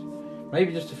shadows,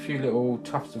 maybe just a few little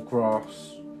tufts of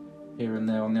grass here and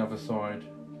there on the other side.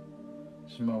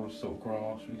 Some old sort of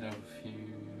grass. We can have a few.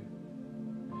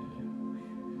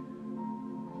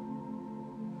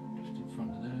 Just in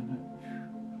front of there.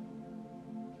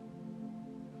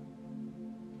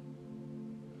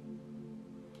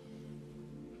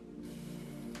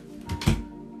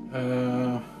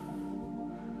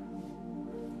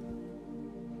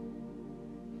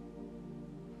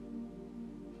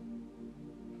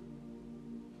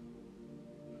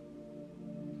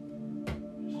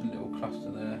 Just a little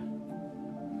cluster there.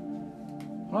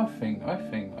 I think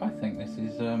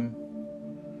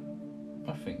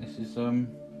this is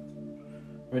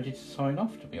ready to sign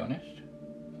off, to be honest.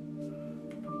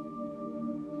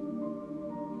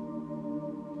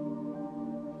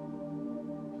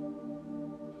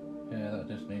 Yeah, that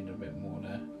just needs a bit more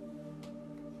there.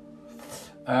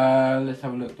 Let's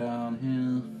have a look down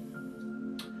here.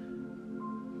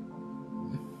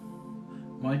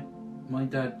 My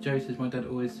dad, Joe says my dad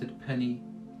always said penny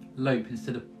lope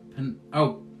instead of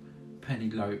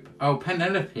Penelope. Oh,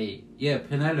 Penelope. Yeah,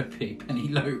 Penelope.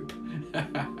 Penelope.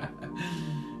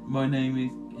 My name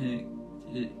is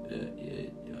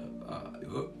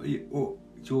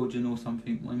Georgian or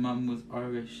something. My mum was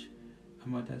Irish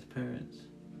and my dad's parents.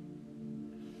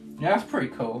 Yeah, that's pretty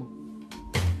cool.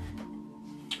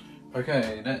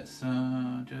 Okay, let's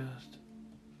just...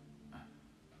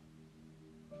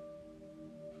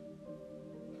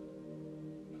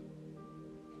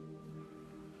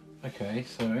 Okay,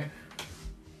 so...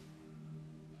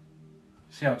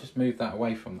 See, I just moved that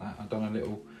away from that. I've done a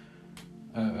little...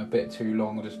 a bit too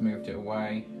long, I just moved it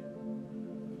away.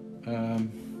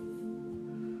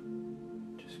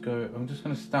 Just go... I'm just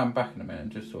going to stand back in a minute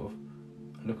and just sort of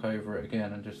look over it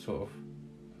again and just sort of...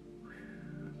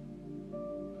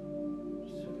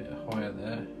 Just a bit higher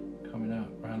there, coming out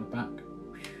around the back.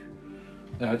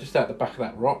 Yeah, just out the back of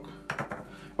that rock.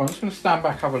 Well, I'm just going to stand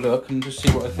back, have a look and just see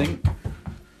what I think.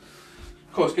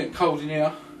 Of course, it's getting cold in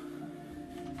here.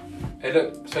 Hey,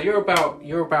 look, so you're about,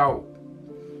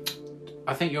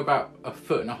 I think you're about 1.5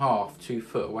 foot, 2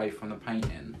 foot away from the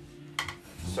painting.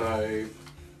 So,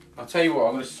 I'll tell you what,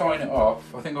 I'm going to sign it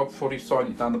off. I think I'll probably sign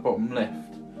it down the bottom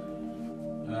left.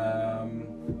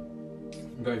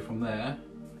 And go from there.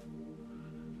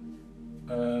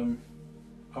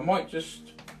 I might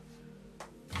just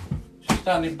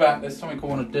standing back, there's something I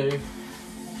want to do.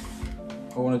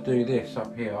 I want to do this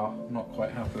up here. I'm not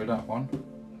quite happy with that one.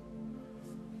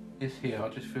 This here, I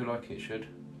just feel like it should.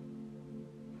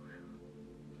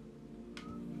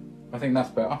 I think that's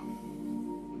better.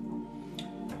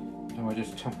 And I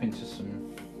just tap into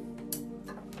some.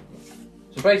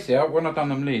 So basically, when I've done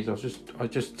them leaves, I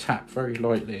just tapped very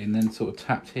lightly and then sort of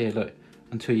tapped here, look,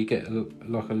 until you get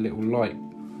like a little light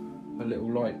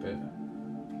bit.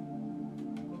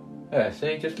 Yeah,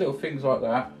 see, just little things like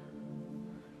that.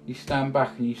 You stand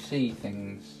back and you see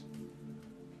things.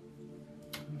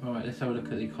 Right, let's have a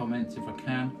look at the comments if I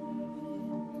can.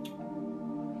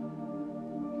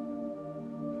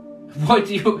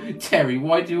 Terry,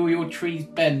 why do all your trees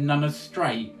bend, none are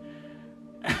straight?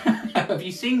 Have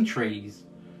you seen trees?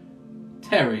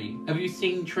 Terry, have you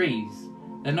seen trees?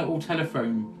 They're not all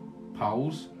telephone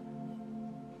poles.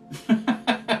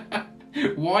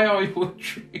 Why are your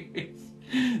trees?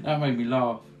 That made me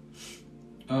laugh.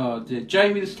 Oh dear.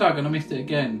 Jamie the Slug, and I missed it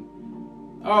again.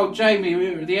 Oh, Jamie,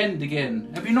 we're at the end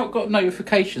again. Have you not got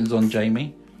notifications on,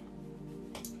 Jamie?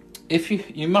 If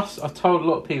you must, I've told a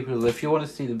lot of people that if you want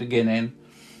to see the beginning,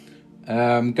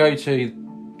 go to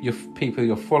your people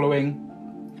you're following,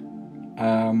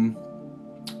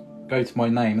 go to my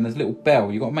name, and there's a little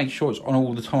bell. You've got to make sure it's on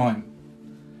all the time.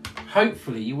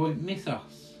 Hopefully you won't miss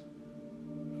us.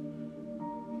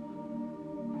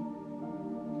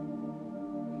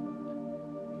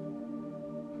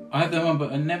 I have them on,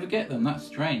 but I never get them. That's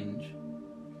strange.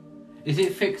 Is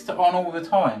it fixed to on all the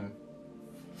time?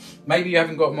 Maybe you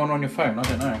haven't got them on your phone. I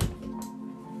don't know.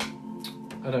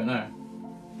 I don't know.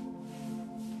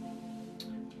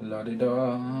 La di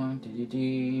da, di di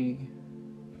di.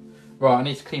 Right, I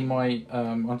need to clean my.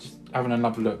 I'm just having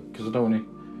another look because I don't want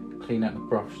to clean out the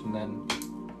brush and then.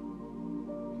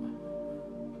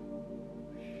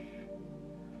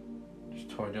 Just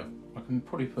tidy up. I can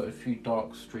probably put a few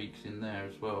dark streaks in there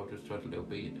as well, just to add a little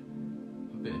bit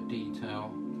of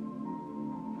detail.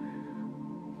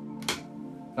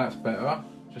 That's better.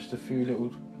 Just a few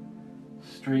little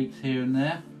streaks here and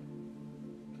there.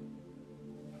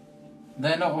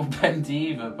 They're not all bendy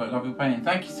either, but lovely painting.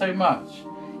 Thank you so much.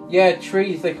 Yeah,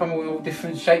 trees, they come with all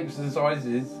different shapes and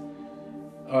sizes.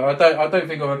 I don't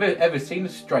think I've ever seen a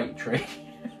straight tree.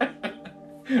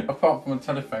 Apart from a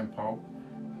telephone pole.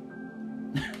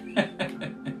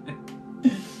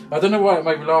 I don't know why it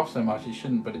made me laugh so much. It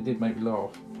shouldn't, but it did make me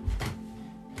laugh.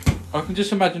 I can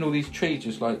just imagine all these trees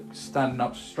just like standing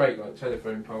up straight like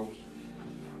telephone poles.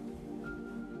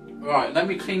 Right, let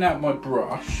me clean out my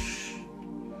brush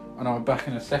and I'll be back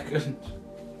in a second.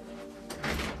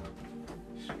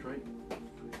 Straight.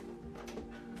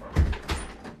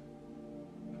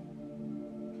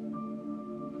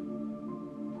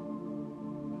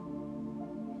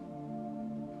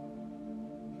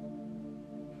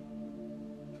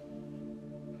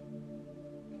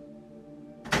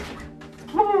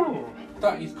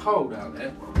 That is cold out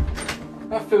there.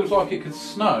 That feels like it could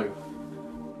snow.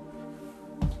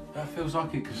 That feels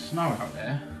like it could snow out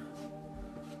there.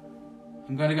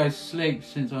 I'm going to go sleep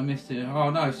since I missed it.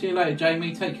 Oh no, see you later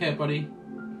Jamie, take care buddy.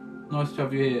 Nice to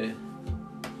have you here.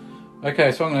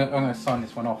 Okay, so I'm going to sign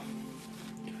this one off.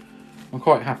 I'm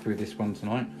quite happy with this one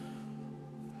tonight.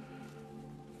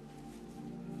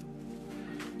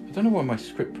 I don't know why my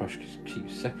script brush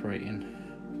keeps separating.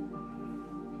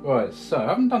 Right, so I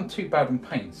haven't done too bad on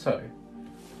paint, so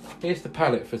here's the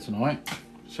palette for tonight.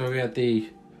 So we had the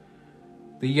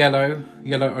yellow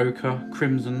ochre,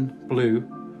 crimson, blue,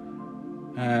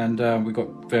 and we got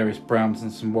various browns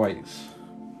and some whites.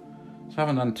 So I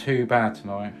haven't done too bad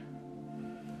tonight.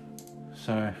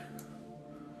 So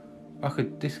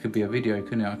this could be a video,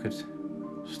 couldn't it? I could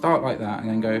start like that and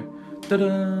then go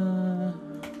ta-da.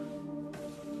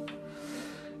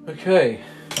 Okay,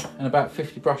 and about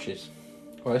 50 brushes.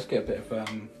 Right, let's get a bit of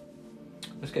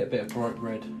bright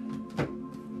red.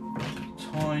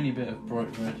 Tiny bit of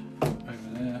bright red over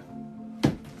there.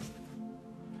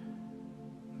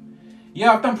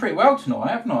 Yeah, I've done pretty well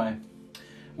tonight, haven't I?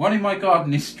 One in my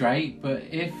garden is straight, but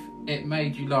if it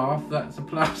made you laugh, that's a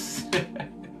plus.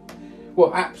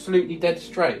 What, absolutely dead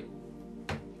straight?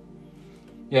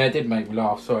 Yeah, it did make me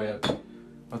laugh, sorry.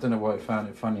 I don't know why I found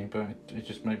it funny, but it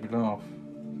just made me laugh.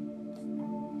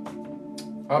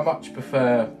 I much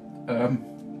prefer,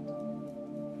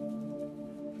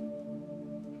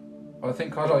 I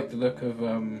think I like the look of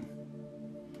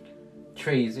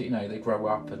trees, you know, they grow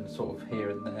up and sort of here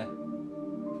and there.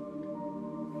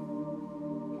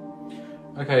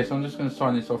 Okay, so I'm just going to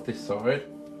sign this off this side.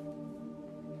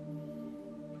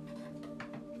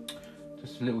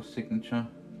 Just a little signature.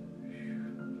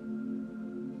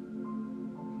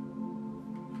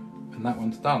 And that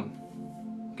one's done.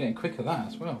 Getting quick at that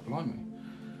as well, blimey.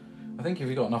 I think if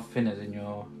you've got enough thinners in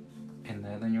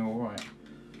there, then you're alright.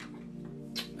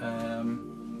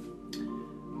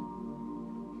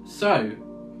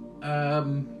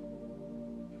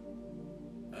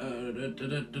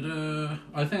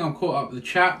 I think I'm caught up with the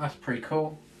chat. That's pretty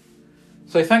cool.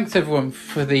 So thanks everyone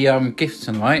for the gifts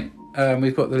tonight.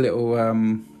 We've got the little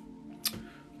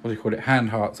what do you call it,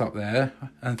 hand hearts up there,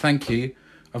 and thank you.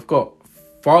 I've got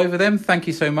 5 of them. Thank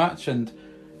you so much. And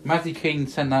Mazzy Keane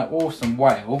sent that awesome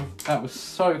whale. That was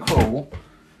so cool.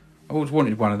 I always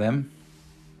wanted one of them.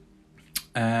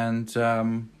 And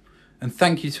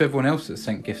thank you to everyone else that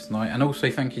sent gifts tonight. And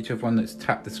also thank you to everyone that's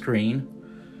tapped the screen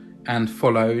and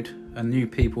followed, and new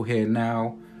people here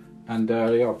now. And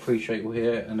yeah, I appreciate you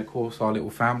here. And of course our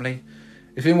little family.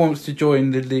 If anyone wants to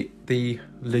join the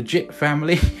legit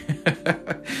family,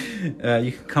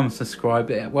 you can come subscribe.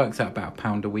 It works out about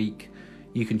 £1 a week.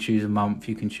 You can choose a month,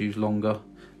 you can choose longer.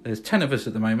 There's 10 of us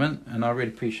at the moment, and I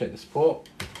really appreciate the support.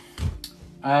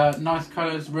 Nice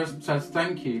colours. Resin says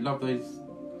thank you. Love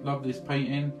this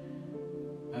painting.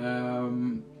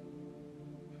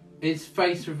 It's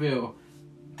face reveal.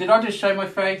 Did I just show my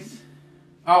face?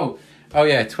 Oh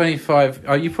yeah, 25.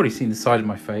 Oh, you've probably seen the side of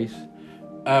my face.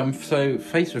 So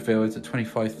face reveal is at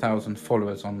 25,000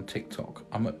 followers on TikTok.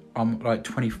 I'm like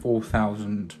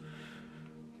 24,000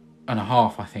 and a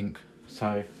half, I think.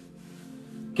 So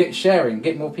get sharing,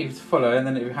 get more people to follow, and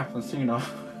then it will happen sooner.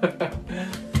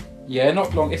 Yeah,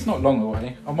 not long. It's not long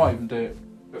away. I might even do it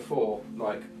before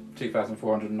like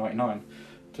 2,499.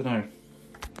 Don't know.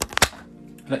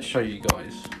 Let's show you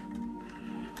guys.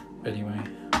 Anyway,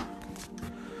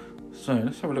 so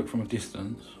let's have a look from a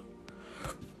distance.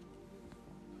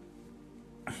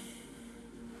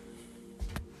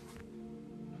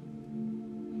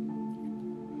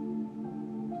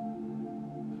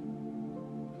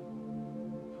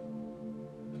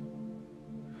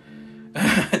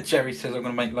 Jerry says I'm going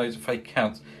to make loads of fake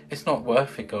accounts. It's not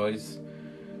worth it, guys.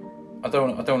 I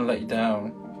don't want to let you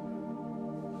down.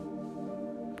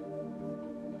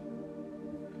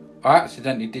 I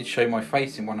accidentally did show my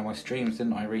face in one of my streams,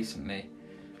 didn't I, recently?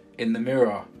 In the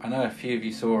mirror. I know a few of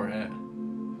you saw it.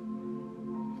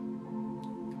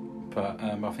 But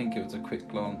I think it was a quick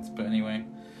glance. But anyway.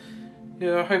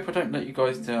 Yeah, I hope I don't let you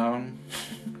guys down.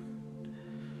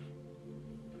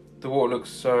 The water looks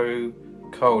so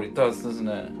cold. It does, doesn't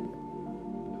it?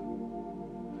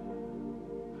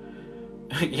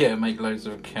 Yeah, make loads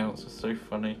of accounts. It's so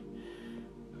funny.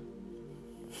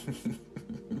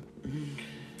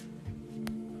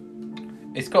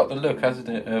 It's got the look, hasn't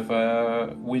it, of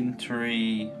a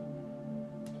wintry,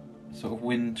 sort of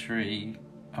wintry.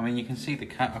 I mean, you can see the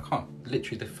I can't,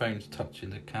 literally the phone's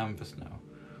touching the canvas now.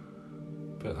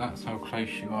 But that's how close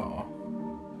you are.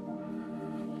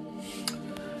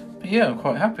 But yeah, I'm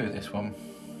quite happy with this one.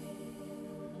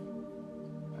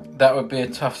 That would be a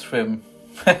tough swim.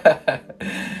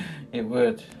 It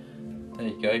would. There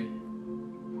you go.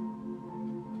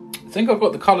 I think I've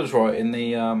got the colours right in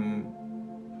the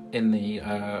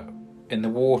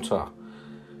water,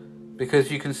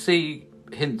 because you can see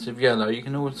hints of yellow. You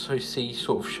can also see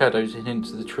sort of shadows and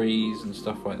hints of the trees and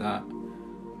stuff like that.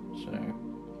 So,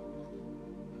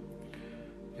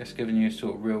 just giving you a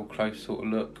sort of real close sort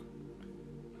of look.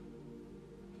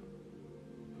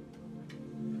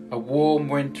 A warm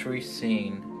wintry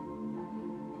scene.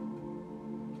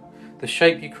 The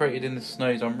shape you created in the snow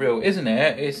is unreal, isn't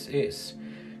it?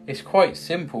 It's quite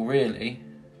simple, really.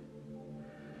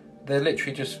 They're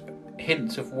literally just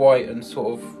hints of white and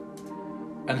sort of,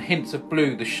 and hints of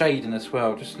blue, the shading as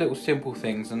well. Just little simple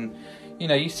things. And you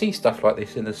know, you see stuff like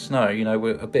this in the snow. You know,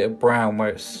 with a bit of brown where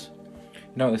it's, you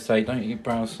know what they say, don't eat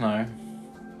brown snow.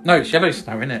 No, it's yellow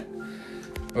snow, isn't it?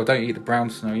 Or don't eat the brown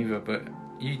snow either. But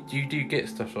you do get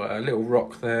stuff like that. A little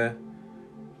rock there,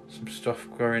 some stuff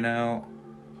growing out.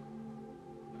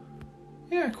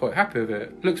 Yeah, quite happy with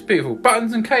it. Looks beautiful.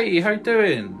 Buttons and Katie, how you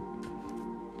doing?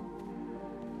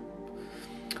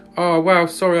 Oh wow,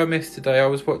 sorry I missed today. I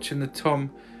was watching the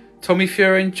Tommy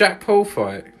Fury and Jack Paul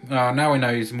fight. Oh, now we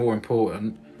know he's more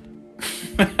important.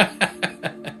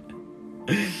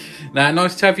 Nah,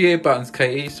 nice to have you here, Buttons,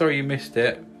 Katie. Sorry you missed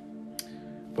it.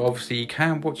 But obviously you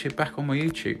can watch it back on my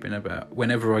YouTube in about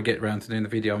whenever I get around to doing the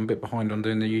video. I'm a bit behind on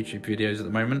doing the YouTube videos at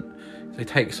the moment. They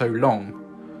take so long.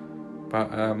 But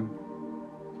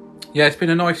yeah, it's been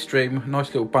a nice stream. A nice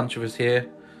little bunch of us here.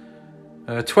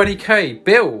 20k,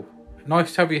 Bill.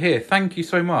 Nice to have you here. Thank you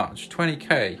so much.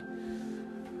 20k.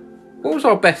 What was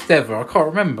our best ever? I can't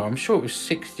remember. I'm sure it was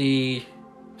 60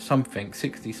 something.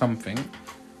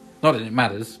 Not that it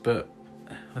matters, but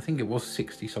I think it was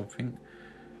 60 something.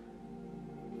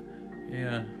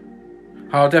 Yeah.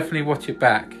 I'll definitely watch it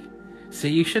back. See,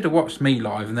 you should have watched me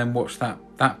live and then watched that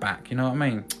back. You know what I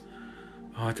mean?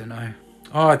 Oh, I don't know.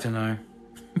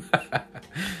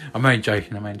 I'm only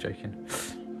joking.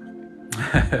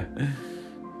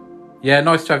 Yeah,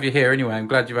 nice to have you here anyway. I'm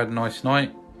glad you've had a nice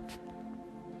night.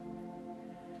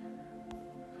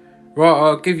 Right,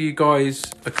 I'll give you guys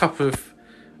a couple of,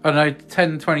 I don't know,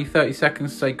 10, 20, 30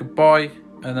 seconds to say goodbye.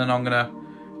 And then I'm going to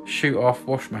shoot off,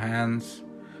 wash my hands,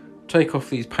 take off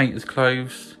these painter's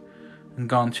clothes, and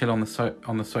go and chill on the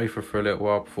sofa for a little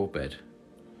while before bed.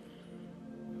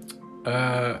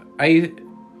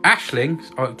 Ashling,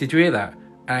 oh, did you hear that?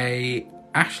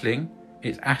 Ashling,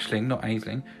 it's Ashling, not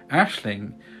Aisling.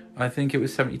 Ashling, I think it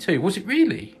was 72. Was it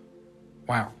really?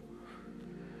 Wow.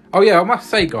 Oh yeah, I must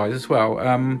say, guys, as well,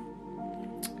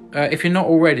 if you're not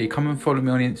already, come and follow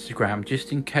me on Instagram,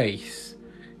 just in case.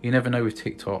 You never know with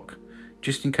TikTok.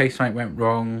 Just in case something went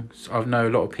wrong. I know a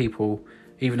lot of people,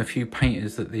 even a few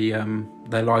painters, that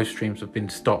their live streams have been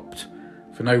stopped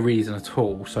for no reason at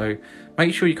all. So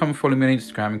make sure you come and follow me on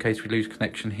Instagram in case we lose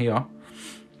connection here.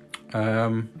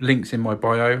 Links in my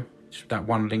bio. Just that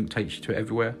one link takes you to it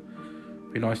everywhere.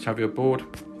 Be nice to have you aboard.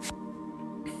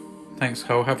 Thanks,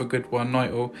 Cole. Have a good one.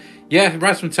 Night all. Yeah,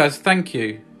 Rasmutaz, thank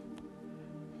you.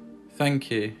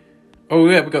 Thank you. Oh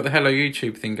yeah, we've got the Hello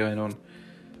YouTube thing going on.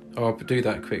 Oh, I'll do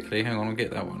that quickly. Hang on, I'll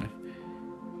get that one.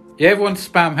 Yeah, everyone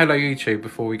spam Hello YouTube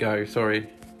before we go. Sorry.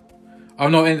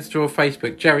 I'm not Insta or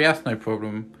Facebook. Jerry, that's no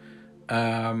problem.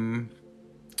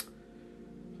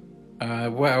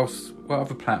 What else? What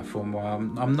other platform?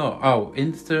 I'm not. Oh,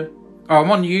 Insta. Oh,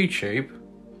 I'm on YouTube.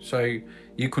 So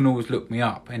you can always look me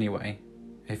up anyway.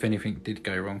 If anything did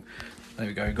go wrong. There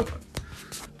we go.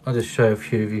 I'll just show a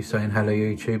few of you saying hello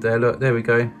YouTube there. Look, there we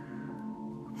go.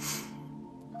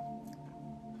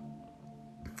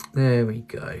 There we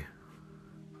go.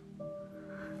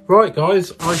 Right,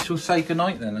 guys, I shall say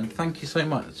goodnight then, and thank you so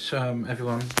much,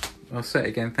 everyone. I'll say it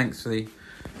again. Thanks for the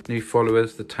new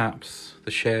followers, the taps,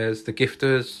 the shares, the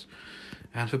gifters,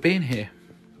 and for being here.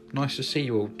 Nice to see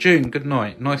you all. June, good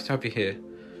night. Nice to have you here.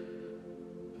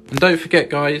 And don't forget,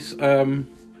 guys,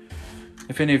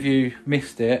 if any of you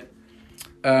missed it,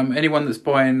 anyone that's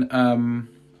buying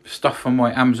stuff on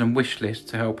my Amazon wish list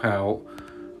to help out,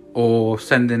 or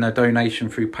sending a donation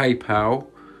through PayPal,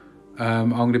 I'm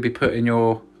going to be putting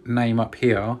your name up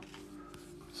here.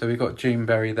 So we've got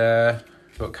Juneberry there,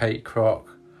 we've got Kate Croc,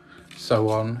 so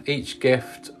on. Each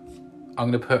gift, I'm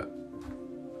going to put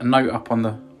a note up on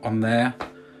there.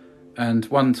 And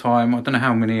one time, I don't know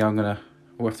how many we'll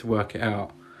have to work it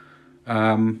out.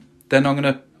 Then I'm going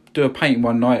to do a painting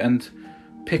one night and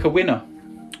pick a winner.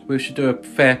 We should do a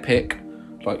fair pick,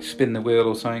 like spin the wheel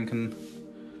or something, and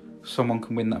someone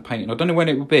can win that painting. I don't know when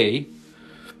it will be,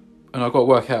 and I've got to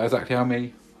work out exactly how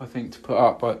many I think to put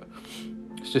up, but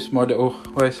it's just my little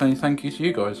way of saying thank you to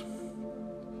you guys.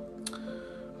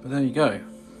 But there you go.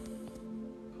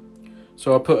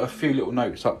 So I'll put a few little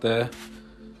notes up there,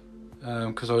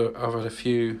 because I've had a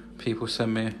few people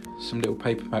send me some little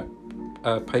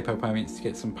PayPal payments to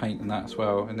get some paint and that as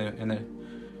well in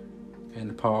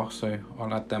the past, so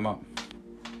I'll add them up.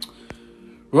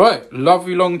 Right, love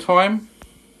you long time,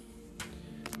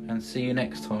 and see you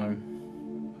next time.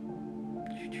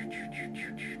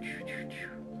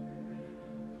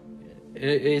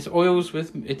 It is oils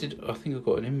with it. I think I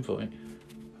got an invite.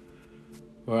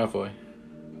 Or have I?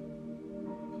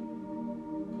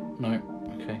 No.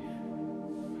 Okay.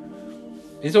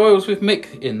 Is oils with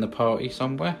Mick in the party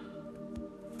somewhere?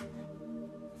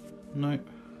 No.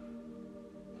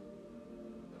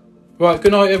 Right,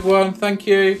 good night everyone, thank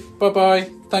you, bye bye,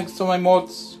 thanks to my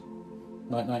mods,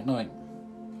 night night night.